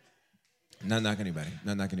 not knock anybody.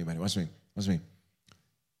 Not knock anybody. Watch me. Watch me.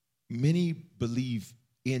 Many believe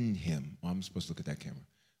in him. Oh, I'm supposed to look at that camera.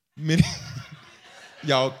 Many,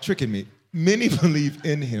 y'all tricking me. Many believe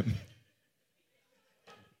in him.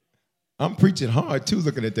 I'm preaching hard, too,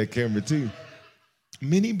 looking at that camera, too.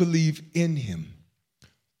 Many believe in him,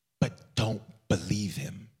 but don't believe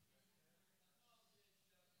him.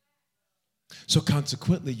 So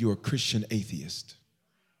consequently, you're a Christian atheist.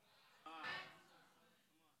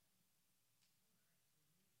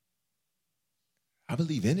 I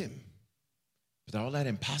believe in him, but all that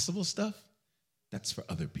impossible stuff, that's for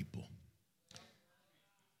other people.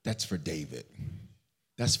 That's for David.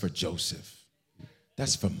 That's for Joseph.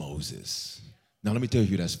 That's for Moses. Now let me tell you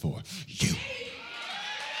who that's for. You.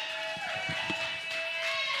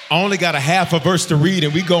 I only got a half a verse to read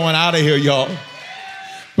and we going out of here, y'all.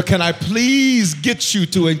 But can I please get you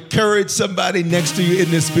to encourage somebody next to you in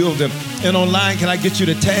this building? And online, can I get you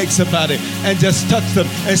to tag somebody and just touch them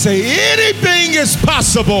and say, anything is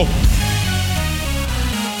possible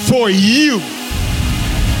for you.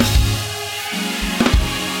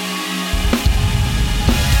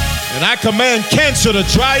 And I command cancer to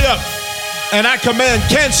dry up. And I command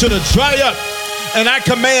cancer to dry up. And I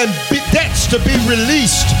command debts to be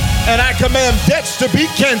released. And I command debts to be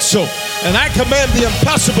canceled. And I command the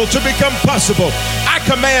impossible to become possible. I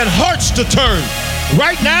command hearts to turn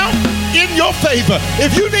right now in your favor.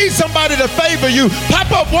 If you need somebody to favor you, pop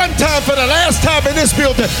up one time for the last time in this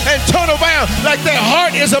building and turn around like their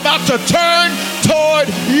heart is about to turn toward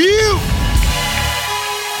you.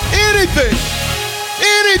 Anything.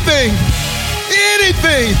 Anything,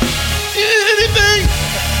 anything, anything,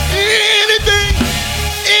 anything,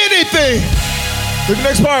 anything. Look at the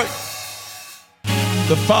next part.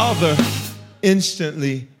 The father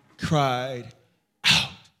instantly cried out.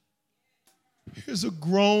 Here's a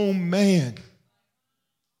grown man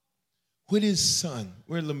with his son.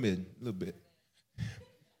 We're a little bit.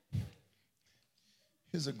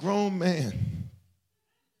 He's a grown man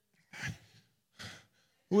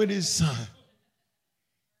with his son.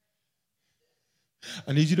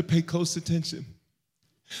 I need you to pay close attention,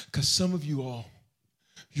 because some of you all,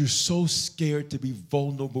 you're so scared to be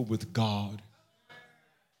vulnerable with God.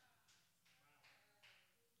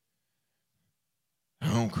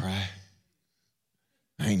 I don't cry.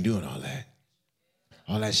 I ain't doing all that.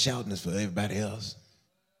 All that shouting is for everybody else.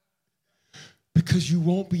 Because you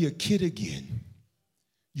won't be a kid again.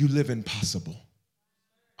 You live impossible.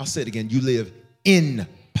 I'll say it again. You live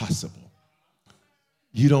impossible.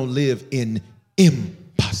 You don't live in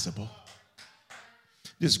impossible.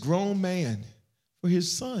 This grown man, for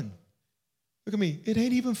his son. Look at me. It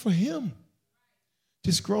ain't even for him.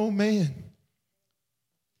 This grown man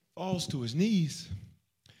falls to his knees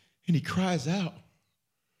and he cries out,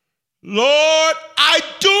 Lord, I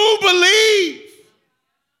do believe.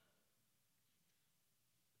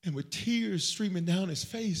 And with tears streaming down his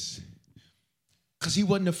face, because he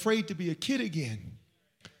wasn't afraid to be a kid again,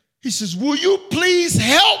 he says, will you please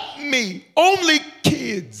help me? Only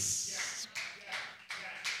kids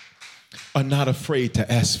are not afraid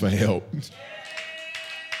to ask for help.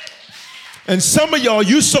 And some of y'all,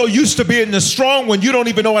 you so used to being the strong one, you don't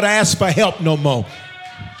even know how to ask for help no more.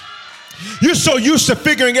 You're so used to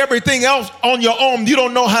figuring everything else on your own, you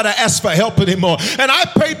don't know how to ask for help anymore. And I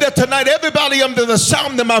pray that tonight, everybody under the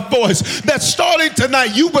sound of my voice, that starting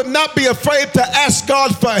tonight, you would not be afraid to ask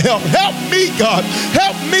God for help. Help me, God.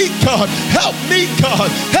 Help me, God. Help me,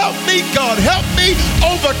 God. Help me, God. Help me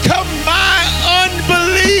overcome my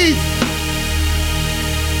unbelief.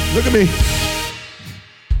 Look at me.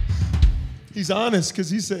 He's honest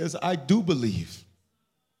because he says, I do believe.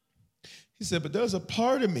 He said, but there's a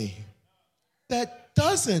part of me that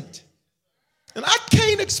doesn't. And I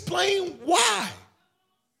can't explain why.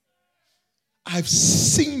 I've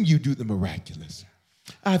seen you do the miraculous.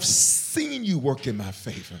 I've seen you work in my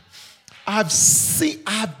favor. My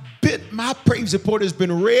praise report has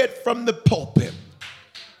been read from the pulpit.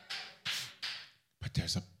 But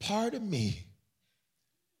there's a part of me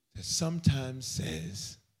that sometimes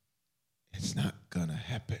says, it's not gonna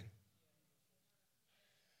happen.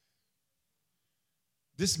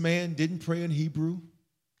 This man didn't pray in Hebrew.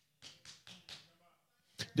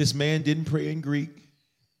 This man didn't pray in Greek.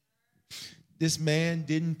 This man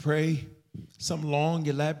didn't pray some long,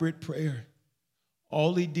 elaborate prayer.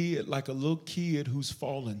 All he did, like a little kid who's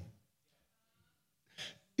fallen,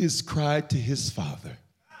 is cried to his father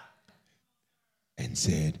and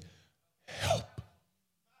said, help.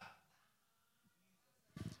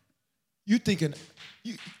 You thinking,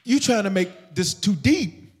 you trying to make this too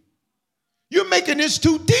deep. You're making this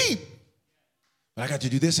too deep. But I got to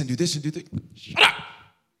do this and do this and do this. Shut up.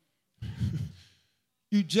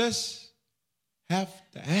 You just have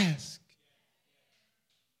to ask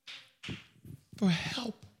for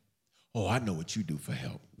help. Oh, I know what you do for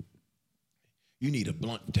help. You need a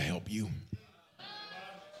blunt to help you.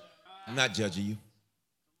 I'm not judging you.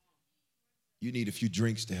 You need a few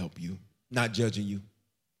drinks to help you. Not judging you.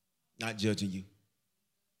 Not judging you.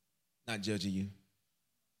 Not judging you.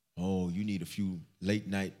 Oh, you need a few late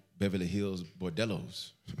night Beverly Hills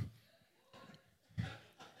bordellos.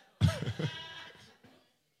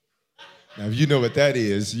 Now, if you know what that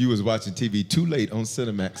is, you was watching TV too late on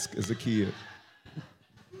Cinemax as a kid.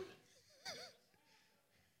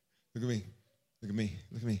 Look at me. Look at me.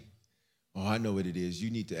 Look at me. Oh, I know what it is.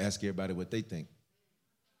 You need to ask everybody what they think.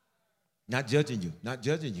 Not judging you. Not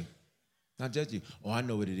judging you. Not judging you. Oh, I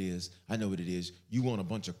know what it is. I know what it is. You want a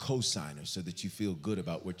bunch of co-signers so that you feel good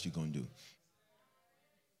about what you're going to do.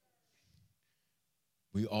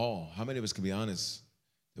 We all, how many of us can be honest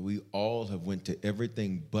that we all have went to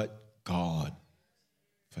everything but God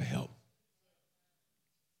for help?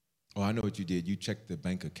 Oh, I know what you did. You checked the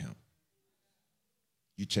bank account.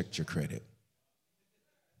 You checked your credit.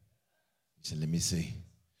 You said, let me see.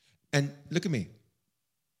 And look at me.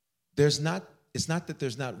 It's not that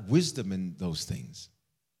there's not wisdom in those things.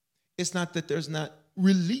 It's not that there's not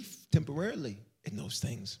relief temporarily in those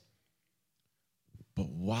things. But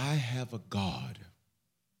why have a God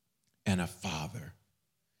and a Father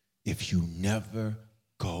if you never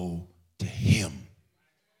go to Him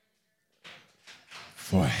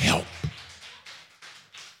for help?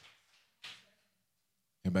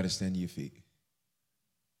 Everybody stand to your feet.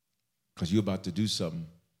 Because you're about to do something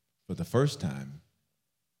for the first time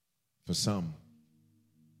for some.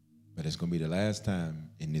 But it's going to be the last time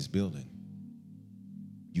in this building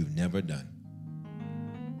you've never done.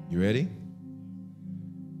 You ready?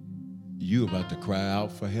 You about to cry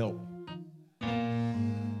out for help.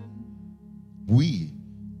 we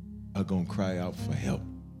are going to cry out for help.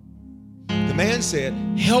 The man said,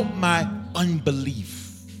 help my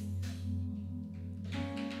unbelief.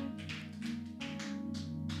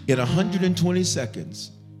 In 120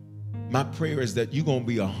 seconds, my prayer is that you're going to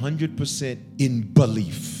be 100% in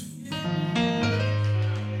belief.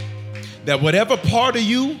 That whatever part of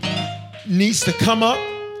you needs to come up,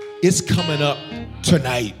 it's coming up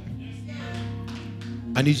tonight.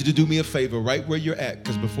 I need you to do me a favor right where you're at,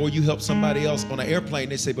 because before you help somebody else, on an airplane,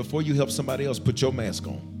 they say before you help somebody else, put your mask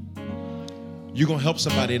on. You're going to help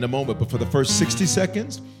somebody in a moment, but for the first 60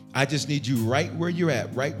 seconds, I just need you right where you're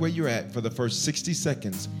at for the first 60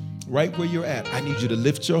 seconds. Right where you're at, I need you to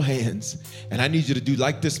lift your hands, and I need you to do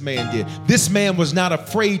like this man did. This man was not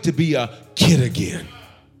afraid to be a kid again.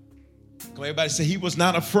 Come on, everybody say he was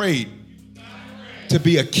not afraid to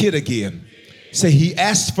be a kid again. Say he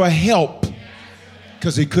asked for help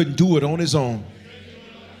because he couldn't do it on his own.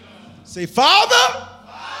 Say, Father,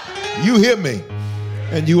 you hear me,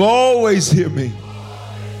 and you always hear me.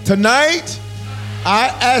 Tonight, I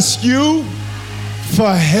ask you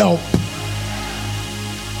for help.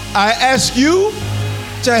 I ask you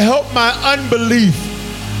to help my unbelief,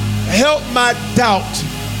 help my doubt,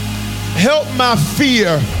 help my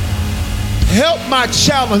fear, help my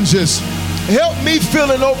challenges, help me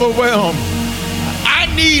feeling overwhelmed.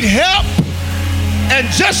 I need help, and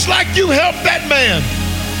just like you helped that man,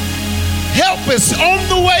 help is on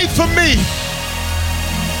the way for me.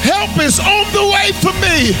 Help is on the way for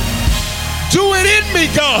me. Do it in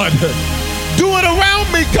me, God. Do it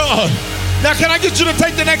around me, God. Now, can I get you to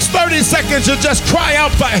take the next 30 seconds and just cry out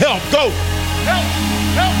for help? Go. Help,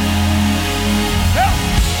 help, help,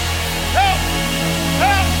 help,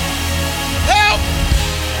 help,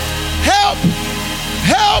 help,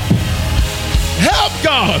 help, help,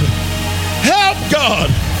 God. Help, God.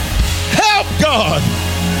 Help, God.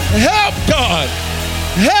 Help, God.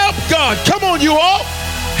 Help, God. Come on, you all.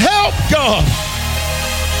 Help, God.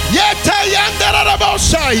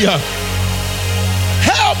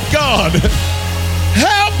 Help, God.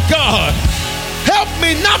 Help, God. Help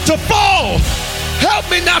me not to fall. Help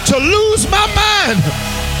me not to lose my mind.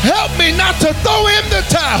 Help me not to throw in the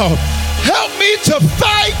towel. Help me to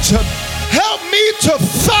fight. Help me to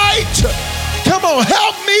fight. Come on,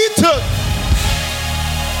 help me to.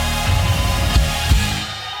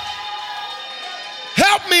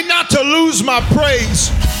 Help me not to lose my praise.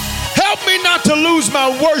 Help me not to lose my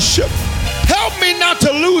worship. Help me not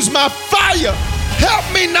to lose my fire.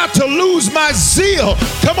 Help me not to lose my zeal.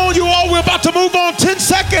 Come on, you all, we're about to move on. 10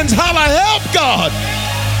 seconds. Holla, help, God.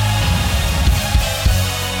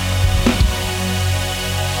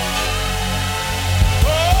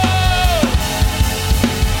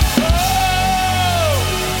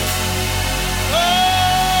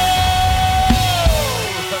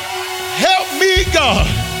 Help me, God.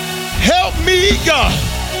 Help me, God.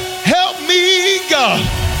 Help me, God.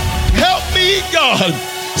 Help me, God.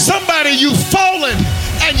 Somebody, you've fallen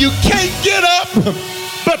and you can't get up,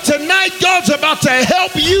 but tonight God's about to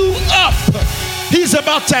help you up. He's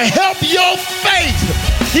about to help your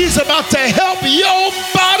faith. He's about to help your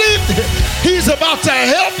body. He's about to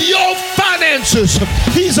help your finances.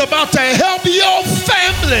 He's about to help your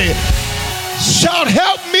family. Shout,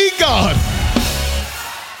 help me, God.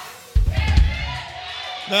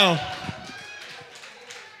 Now,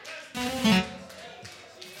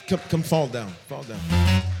 come fall down. Fall down.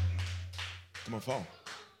 Come on, fall.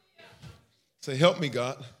 Say, help me,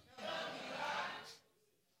 God.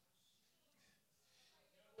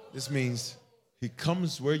 This means he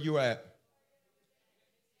comes where you're at.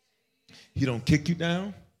 He don't kick you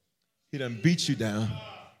down. He doesn't beat you down.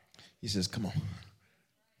 He says, come on.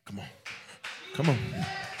 Come on. Come on.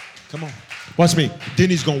 Come on. Watch me.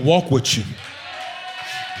 Then he's going to walk with you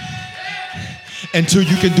until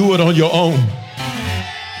you can do it on your own.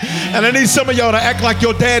 And I need some of y'all to act like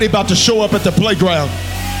your daddy about to show up at the playground.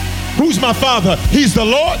 Who's my father? He's the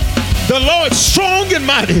Lord. The Lord strong and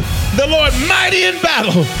mighty. The Lord mighty in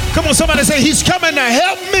battle. Come on, somebody say, he's coming to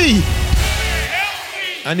help me.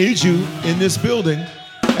 I need you in this building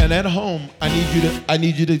and at home. I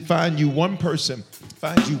need you to find you one person.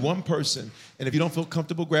 Find you one person. And if you don't feel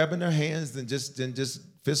comfortable grabbing their hands, then just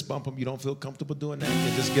fist bump them. You don't feel comfortable doing that,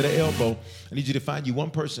 then just get an elbow. I need you to find you one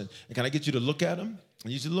person. And can I get you to look at them? I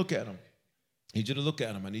need you to look at them. I need you to look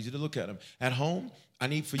at them. I need you to look at them. At home, I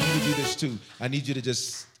need for you to do this too. I need you to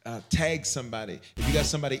just tag somebody. If you got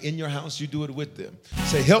somebody in your house, you do it with them.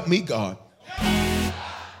 Say, help me, God.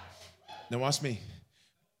 Now watch me.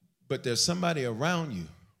 But there's somebody around you,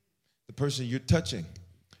 the person you're touching,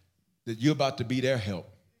 that you're about to be their help.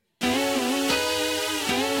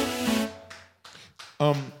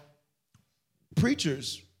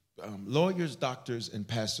 preachers, lawyers, doctors, and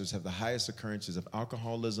pastors have the highest occurrences of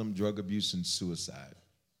alcoholism, drug abuse, and suicide.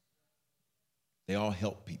 They all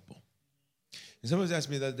help people. And someone asked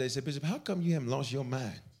me the other day, said, Bishop, how come you haven't lost your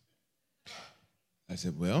mind? I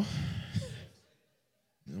said, well,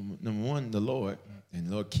 number one, the Lord, and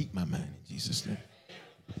the Lord keep my mind in Jesus' name.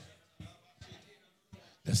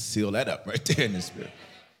 Let's seal that up right there in the spirit.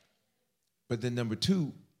 But then number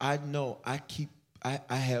two, I know I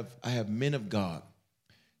have men of God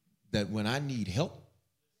that when I need help,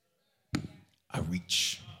 I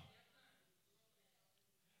reach.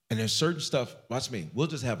 And there's certain stuff, watch me, we'll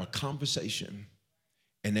just have a conversation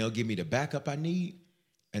and they'll give me the backup I need.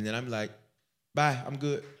 And then I'm like, bye, I'm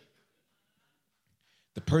good.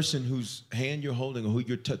 The person whose hand you're holding or who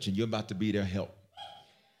you're touching, you're about to be their help.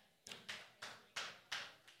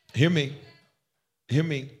 Hear me. Hear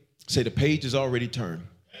me. Say the page is already turned.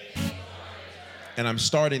 And I'm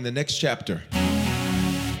starting the next chapter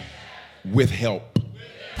with help.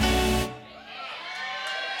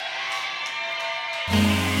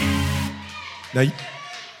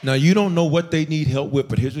 Now you don't know what they need help with,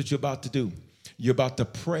 but here's what you're about to do. You're about to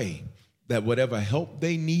pray that whatever help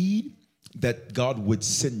they need, that God would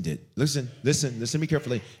send it. Listen to me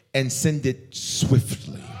carefully. And send it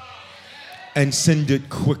swiftly. And send it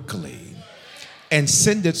quickly. And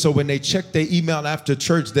send it so when they check their email after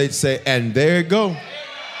church, they'd say, and there you go.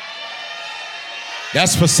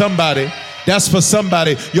 That's for somebody. That's for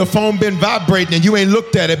somebody. Your phone been vibrating and you ain't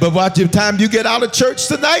looked at it, but by the time you get out of church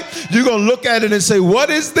tonight, you're going to look at it and say, what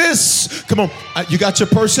is this? Come on. You got your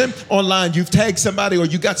person online. You've tagged somebody or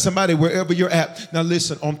you got somebody wherever you're at. Now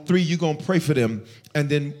listen, on 3, you're going to pray for them. And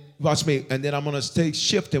then watch me. And then I'm going to say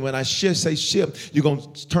shift. And when I say shift, you're going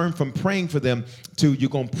to turn from praying for them to you're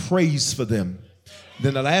going to praise for them.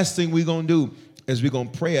 Then the last thing we're going to do is we're going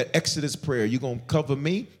to pray an Exodus prayer. You're going to cover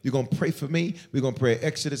me. You're going to pray for me. We're going to pray an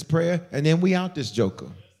Exodus prayer. And then we out this joker.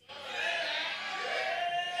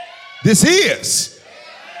 This is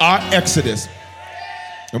our Exodus.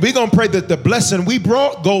 And we're going to pray that the blessing we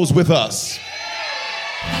brought goes with us.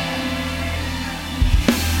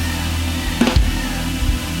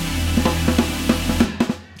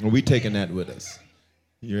 And we taking that with us.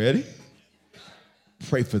 You ready?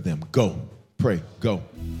 Pray for them. Go. Pray. Go.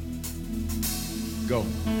 Go.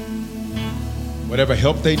 Whatever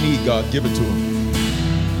help they need, God, give it to them.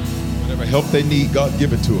 Whatever help they need, God,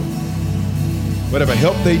 give it to them. Whatever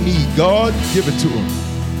help they need, God, give it to them.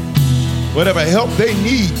 Whatever help they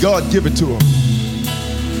need, God, give it to them.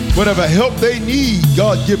 Whatever help they need,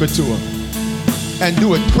 God, give it to them. And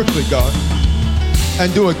do it quickly, God.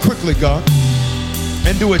 And do it quickly, God.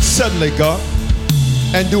 And do it suddenly, God.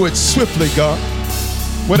 And do it swiftly, God.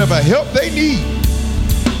 Whatever help they need.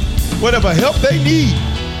 Whatever help they need.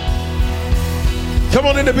 Come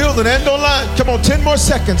on in the building and online. Come on, 10 more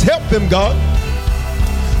seconds. Help them, God.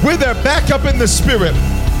 We're their backup in the spirit.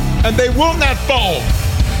 And they will not fall.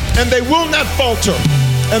 And they will not falter.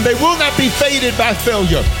 And they will not be faded by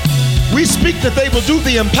failure. We speak that they will do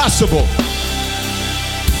the impossible.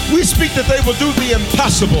 We speak that they will do the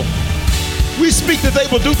impossible. We speak that they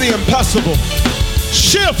will do the impossible.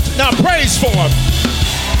 Shift. Now praise for them.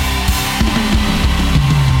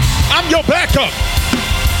 I'm your backup.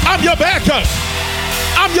 I'm your backup.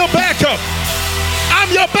 I'm your backup. I'm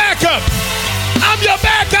your backup. I'm your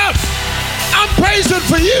backup. I'm praising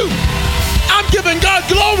for you. I'm giving God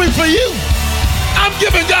glory for you. I'm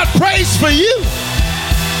giving God praise for you.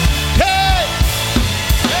 Hey!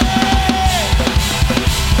 Hey!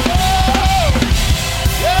 Oh!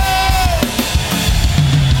 Yeah!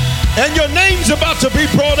 And your name's about to be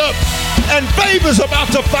brought up. And favor's about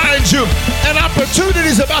to find you. And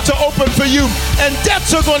opportunities about to open for you. And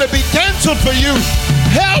debts are going to be canceled for you.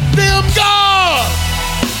 Help them, God.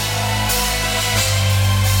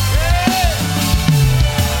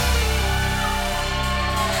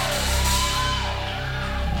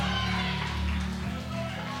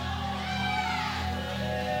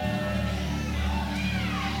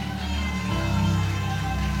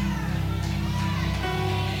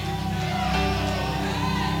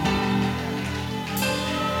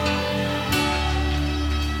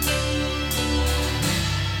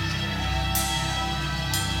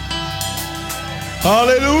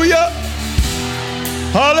 Hallelujah.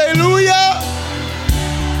 Hallelujah.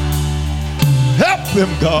 Help them,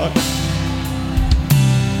 God.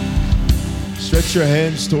 Stretch your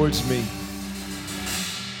hands towards me.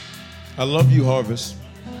 I love you, Harvest.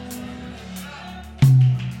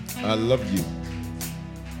 I love you.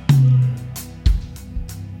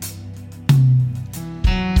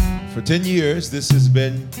 For 10 years, this has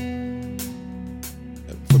been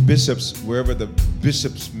for bishops, wherever the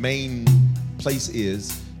bishop's main place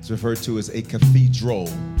is, it's referred to as a cathedral.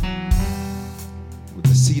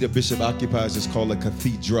 The seat a bishop occupies is called a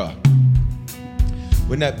cathedra.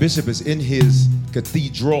 When that bishop is in his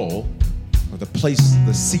cathedral, or the place,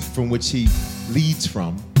 the seat from which he leads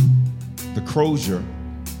from, the crozier,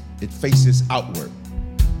 it faces outward.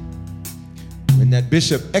 When that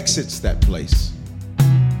bishop exits that place,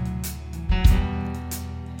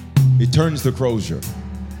 he turns the crozier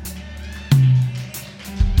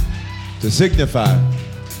to signify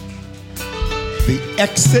the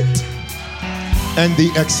exit and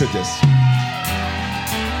the exodus.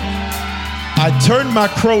 I turn my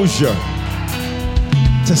crozier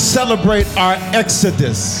to celebrate our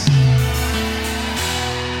exodus.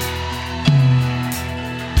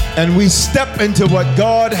 And we step into what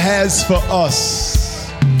God has for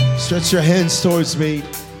us. Stretch your hands towards me.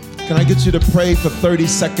 Can I get you to pray for 30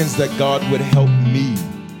 seconds that God would help me?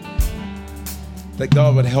 That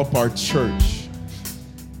God would help our church.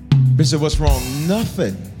 Bishop, what's wrong?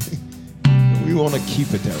 Nothing. We want to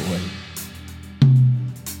keep it that way.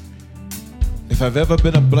 If I've ever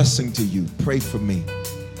been a blessing to you, pray for me.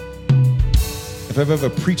 If I've ever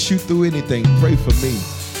preached you through anything, pray for me.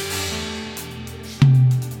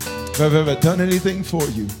 If I've ever done anything for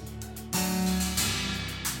you,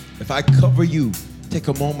 if I cover you, take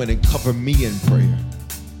a moment and cover me in prayer.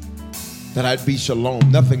 That I'd be shalom,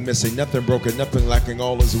 nothing missing, nothing broken, nothing lacking,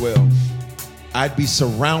 all is well. I'd be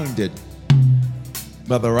surrounded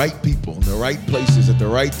by the right people in the right places at the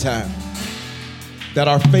right time. That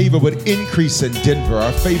our favor would increase in Denver,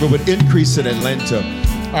 our favor would increase in Atlanta,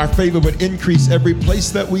 our favor would increase every place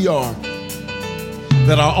that we are.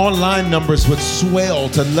 That our online numbers would swell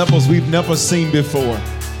to levels we've never seen before.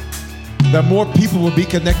 That more people will be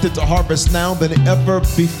connected to Harvest Now than ever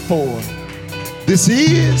before. This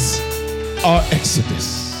is our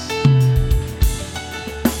exodus.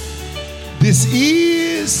 This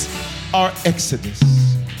is our exodus.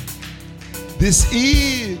 This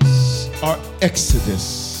is our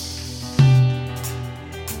exodus.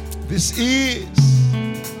 This is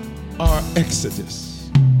our exodus.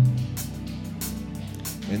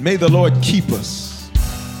 And may the Lord keep us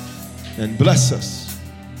and bless us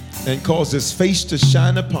and cause his face to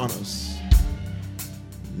shine upon us.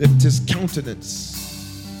 Lift his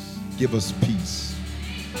countenance, give us peace.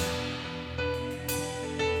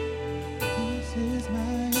 This is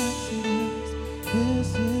my exodus.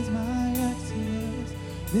 This is my exodus.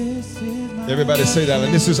 This is my Everybody say that,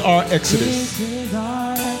 and this is our exodus. This is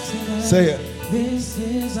our exodus. Say it. This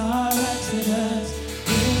is our exodus.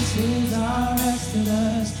 This is our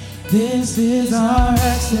exodus. This is our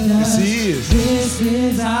exodus. Yes, he is. This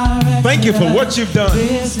is our exodus. Thank you for what you've done.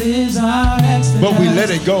 This is our exodus. But we let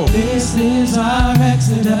it go. This is our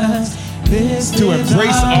exodus. This To is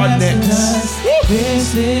embrace our next. exodus. Woo!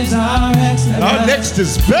 This is our exodus. Our next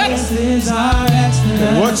is better This is our exodus.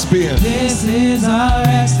 than what's been. This is our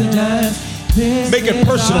exodus. This Make it is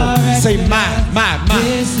personal. our Say exodus. my.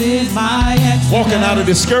 This is my exodus. Walking out of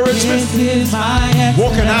discouragement. This is my exodus.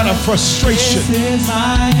 Walking out of frustration. This is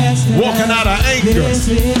my exodus. Walking out of anger. This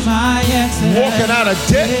is my exodus. Walking out of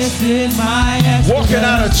debt. This is my exodus. Walking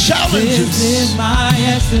out of challenges. This is my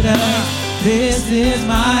exodus. This is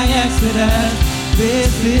my exodus.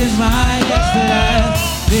 This is my exodus.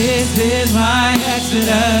 This is my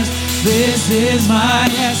exodus. This is my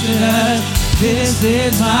exodus. This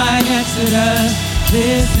is my exodus.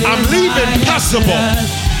 This is I'm leaving my possible. exodus.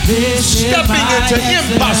 This is Stepping my into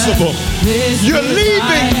exodus. impossible. This You're is leaving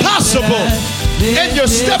my possible. exodus. This And you're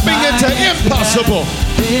is stepping my into exodus. impossible.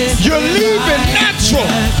 This You're is leaving my natural.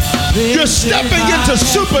 exodus. This You're is stepping my into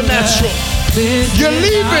exodus. supernatural. This You're is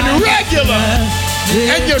leaving my regular. exodus. This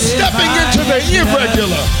And you're is stepping my into the exodus.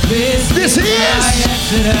 irregular. This This is. my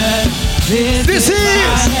exodus. This is. my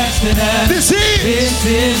exodus. This is. This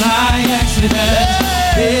is my exodus.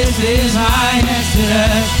 This is my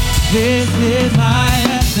exodus. This is my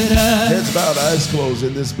exodus. Heads bowed, eyes closed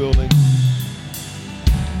in this building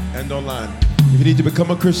and online. If you need to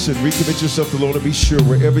become a Christian, recommit yourself to the Lord and be sure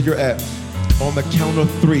wherever you're at. On the count of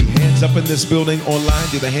 3, hands up in this building, online,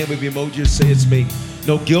 do the hand wave emoji and say it's me.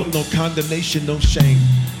 No guilt, no condemnation, no shame.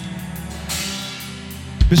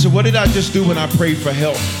 Bishop, what did I just do when I prayed for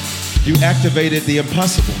help? You activated the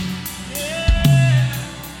impossible.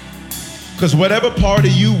 Because whatever part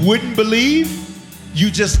of you wouldn't believe, you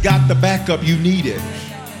just got the backup you needed.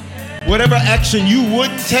 Whatever action you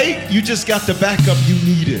wouldn't take, you just got the backup you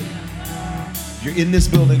needed. If you're in this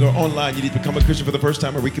building or online, you need to become a Christian for the first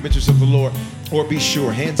time or recommit yourself to the Lord, or be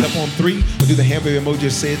sure. Hands up on 3, or do the hand wave emoji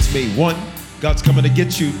and say it's me. 1, God's coming to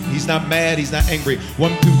get you. He's not mad, he's not angry.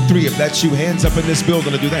 1, 2, 3, if that's you, hands up in this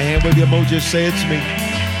building, or do the hand wave emoji and say it's me.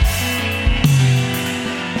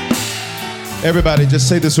 Everybody just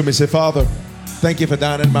say this with me. Say, Father, thank you for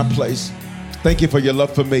dying in my place. Thank you for your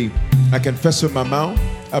love for me. I confess with my mouth,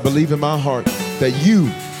 I believe in my heart that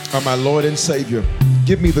you are my Lord and Savior.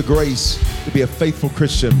 Give me the grace to be a faithful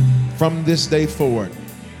Christian from this day forward.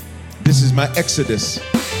 This is my exodus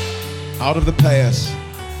out of the past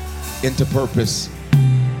into purpose,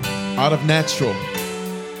 out of natural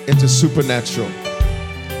into supernatural,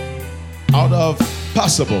 out of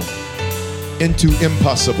possible into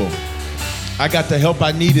impossible. I got the help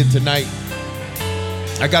I needed tonight.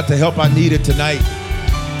 I got the help I needed tonight.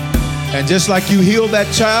 And just like you healed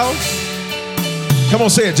that child, come on,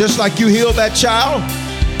 say it. Just like you healed that child,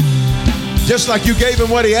 just like you gave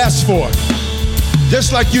him what he asked for,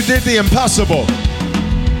 just like you did the impossible,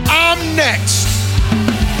 I'm next.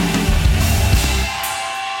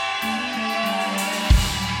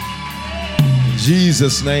 In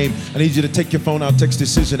Jesus' name, I need you to take your phone out, text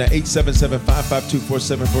decision at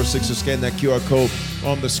 877-552-4746 or scan that QR code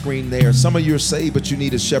on the screen there. Some of you are saved, but you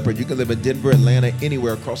need a shepherd. You can live in Denver, Atlanta,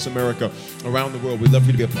 anywhere across America, around the world. We'd love for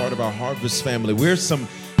you to be a part of our Harvest family. We're some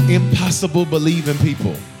impossible believing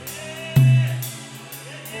people.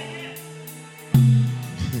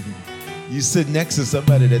 You sit next to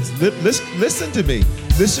somebody that's, listen to me.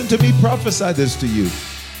 Listen to me prophesy this to you.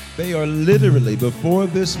 They are literally, before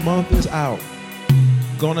this month is out,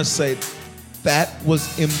 gonna say, that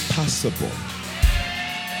was impossible.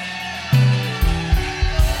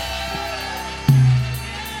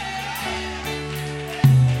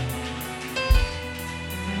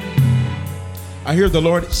 I hear the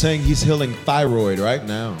Lord saying he's healing thyroid right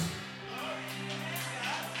now.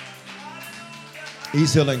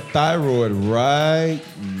 He's healing thyroid right.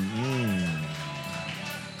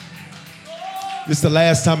 This is the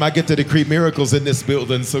last time I get to decree miracles in this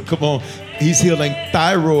building, so come on. He's healing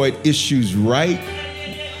thyroid issues right.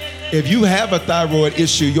 If you have a thyroid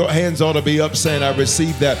issue, your hands ought to be up saying, I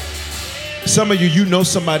received that. Some of you, you know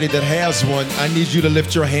somebody that has one. I need you to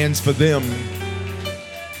lift your hands for them.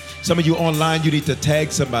 Some of you online, you need to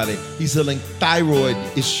tag somebody. He's healing thyroid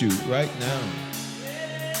issue right now.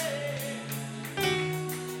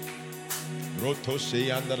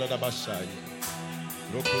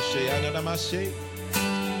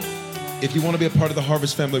 If you want to be a part of the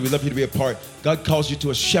Harvest family, we'd love you to be a part. God calls you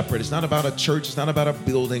to a shepherd. It's not about a church. It's not about a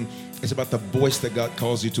building. It's about the voice that God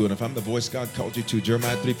calls you to. And if I'm the voice God called you to,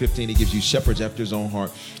 Jeremiah 3:15, he gives you shepherds after his own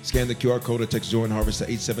heart. Scan the QR code or text Join Harvest to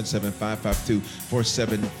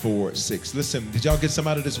 877-552-4746. Listen, did y'all get some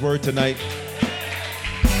out of this word tonight?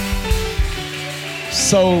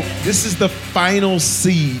 So this is the final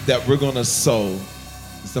seed that we're going to sow.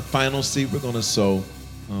 It's the final seed we're going to sow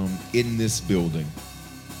in this building.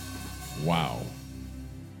 Wow.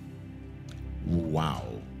 Wow.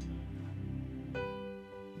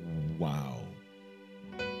 Wow.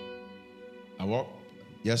 I walked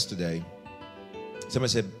yesterday.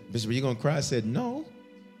 Somebody said, Bishop, are you going to cry? I said, no.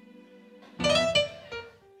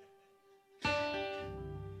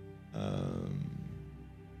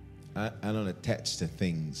 I don't attach to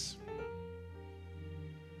things.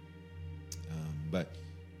 But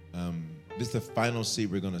this is the final seed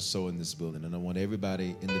we're going to sow in this building. And I want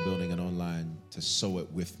everybody in the building and online to sow it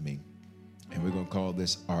with me. And we're going to call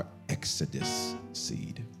this our Exodus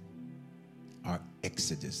seed. Our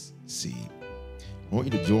Exodus seed. I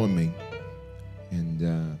want you to join me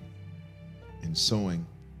in sowing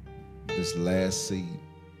this last seed.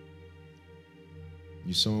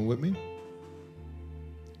 You sowing with me?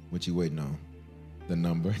 What you waiting on? The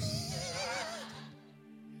number.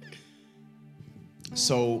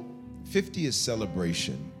 So 50 is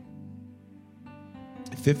celebration.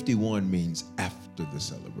 51 means after the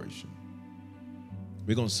celebration.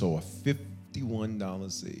 We're going to sow a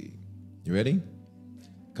 $51 seed. You ready?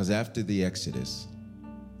 Because after the Exodus,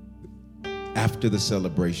 after the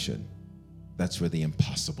celebration, that's where the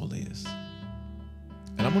impossible is.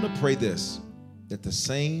 And I'm going to pray this, that the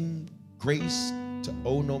same grace to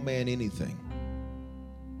owe no man anything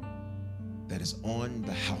that is on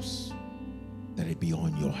the house, that it be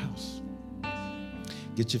on your house.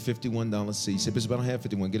 Get your $51 seed. Say, Bishop, I don't have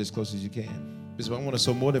 51. Get as close as you can. Bishop, I want to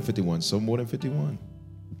sow more than 51. Sow more than 51.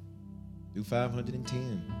 Do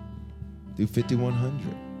 510. Do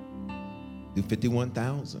 5,100. Do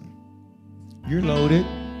 51,000. You're loaded.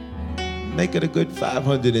 Make it a good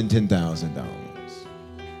 $510,000.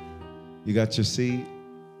 You got your seed?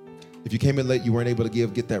 If you came in late, you weren't able to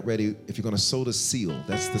give, get that ready. If you're going to sow the seal,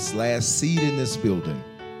 that's this last seed in this building.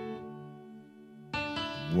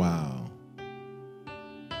 Wow.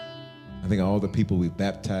 I think all the people we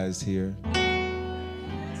baptized here.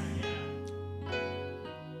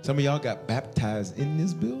 Some of y'all got baptized in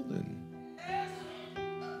this building.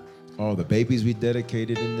 all the babies we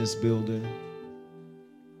dedicated in this building,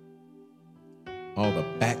 all the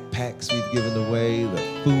backpacks we've given away, the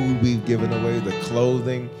food we've given away, the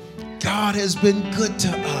clothing. God has been good to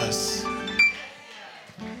us.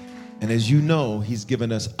 And as you know, he's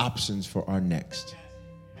given us options for our next.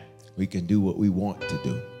 We can do what we want to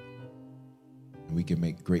do. And we can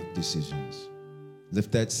make great decisions.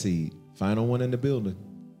 Lift that seed. Final one in the building.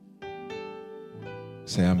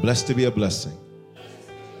 Say, I'm blessed to be a blessing.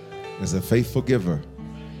 As a faithful giver,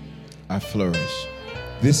 I flourish.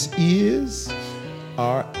 This is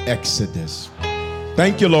our Exodus.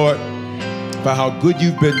 Thank you, Lord, for how good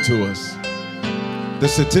you've been to us. The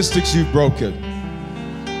statistics you've broken.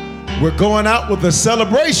 We're going out with a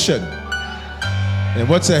celebration. And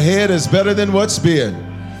what's ahead is better than what's been.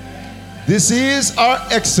 This is our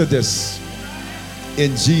Exodus.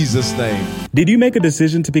 In Jesus' name. Did you make a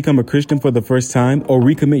decision to become a Christian for the first time or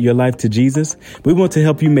recommit your life to Jesus? We want to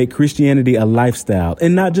help you make Christianity a lifestyle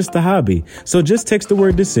and not just a hobby. So just text the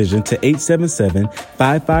word decision to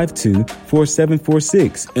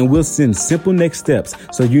 877-552-4746 and we'll send simple next steps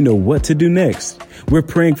so you know what to do next. We're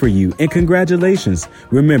praying for you and congratulations.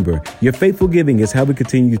 Remember, your faithful giving is how we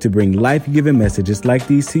continue to bring life-giving messages like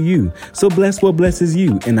these to you. So bless what blesses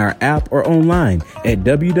you in our app or online at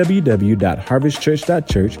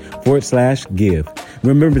www.harvestchurch.church/give.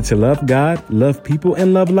 Remember to love God, love people,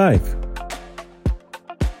 and love life.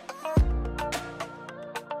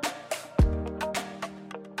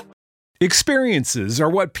 Experiences are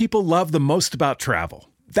what people love the most about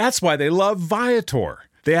travel. That's why they love Viator.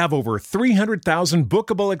 They have over 300,000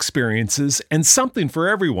 bookable experiences and something for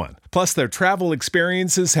everyone. Plus, their travel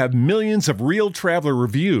experiences have millions of real traveler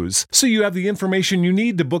reviews, so you have the information you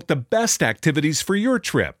need to book the best activities for your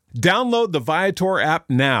trip. Download the Viator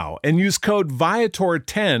app now and use code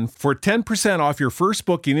Viator10 for 10% off your first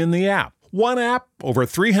booking in the app. One app, over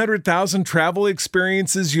 300,000 travel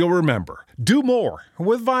experiences you'll remember. Do more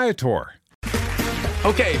with Viator.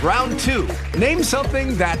 Okay, round two. Name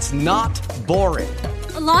something that's not boring.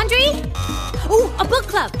 A laundry? Ooh, a book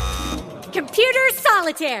club. Computer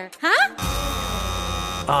solitaire, huh?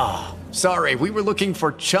 Ah, sorry, we were looking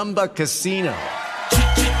for Chumba Casino.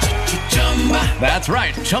 That's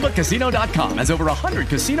right, ChumbaCasino.com has over 100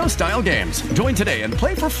 casino-style games. Join today and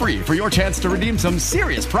play for free for your chance to redeem some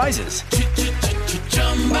serious prizes.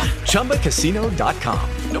 ChumbaCasino.com.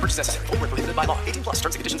 No purchase necessary. Void where prohibited by law. 18+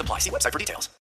 terms and conditions apply. See website for details.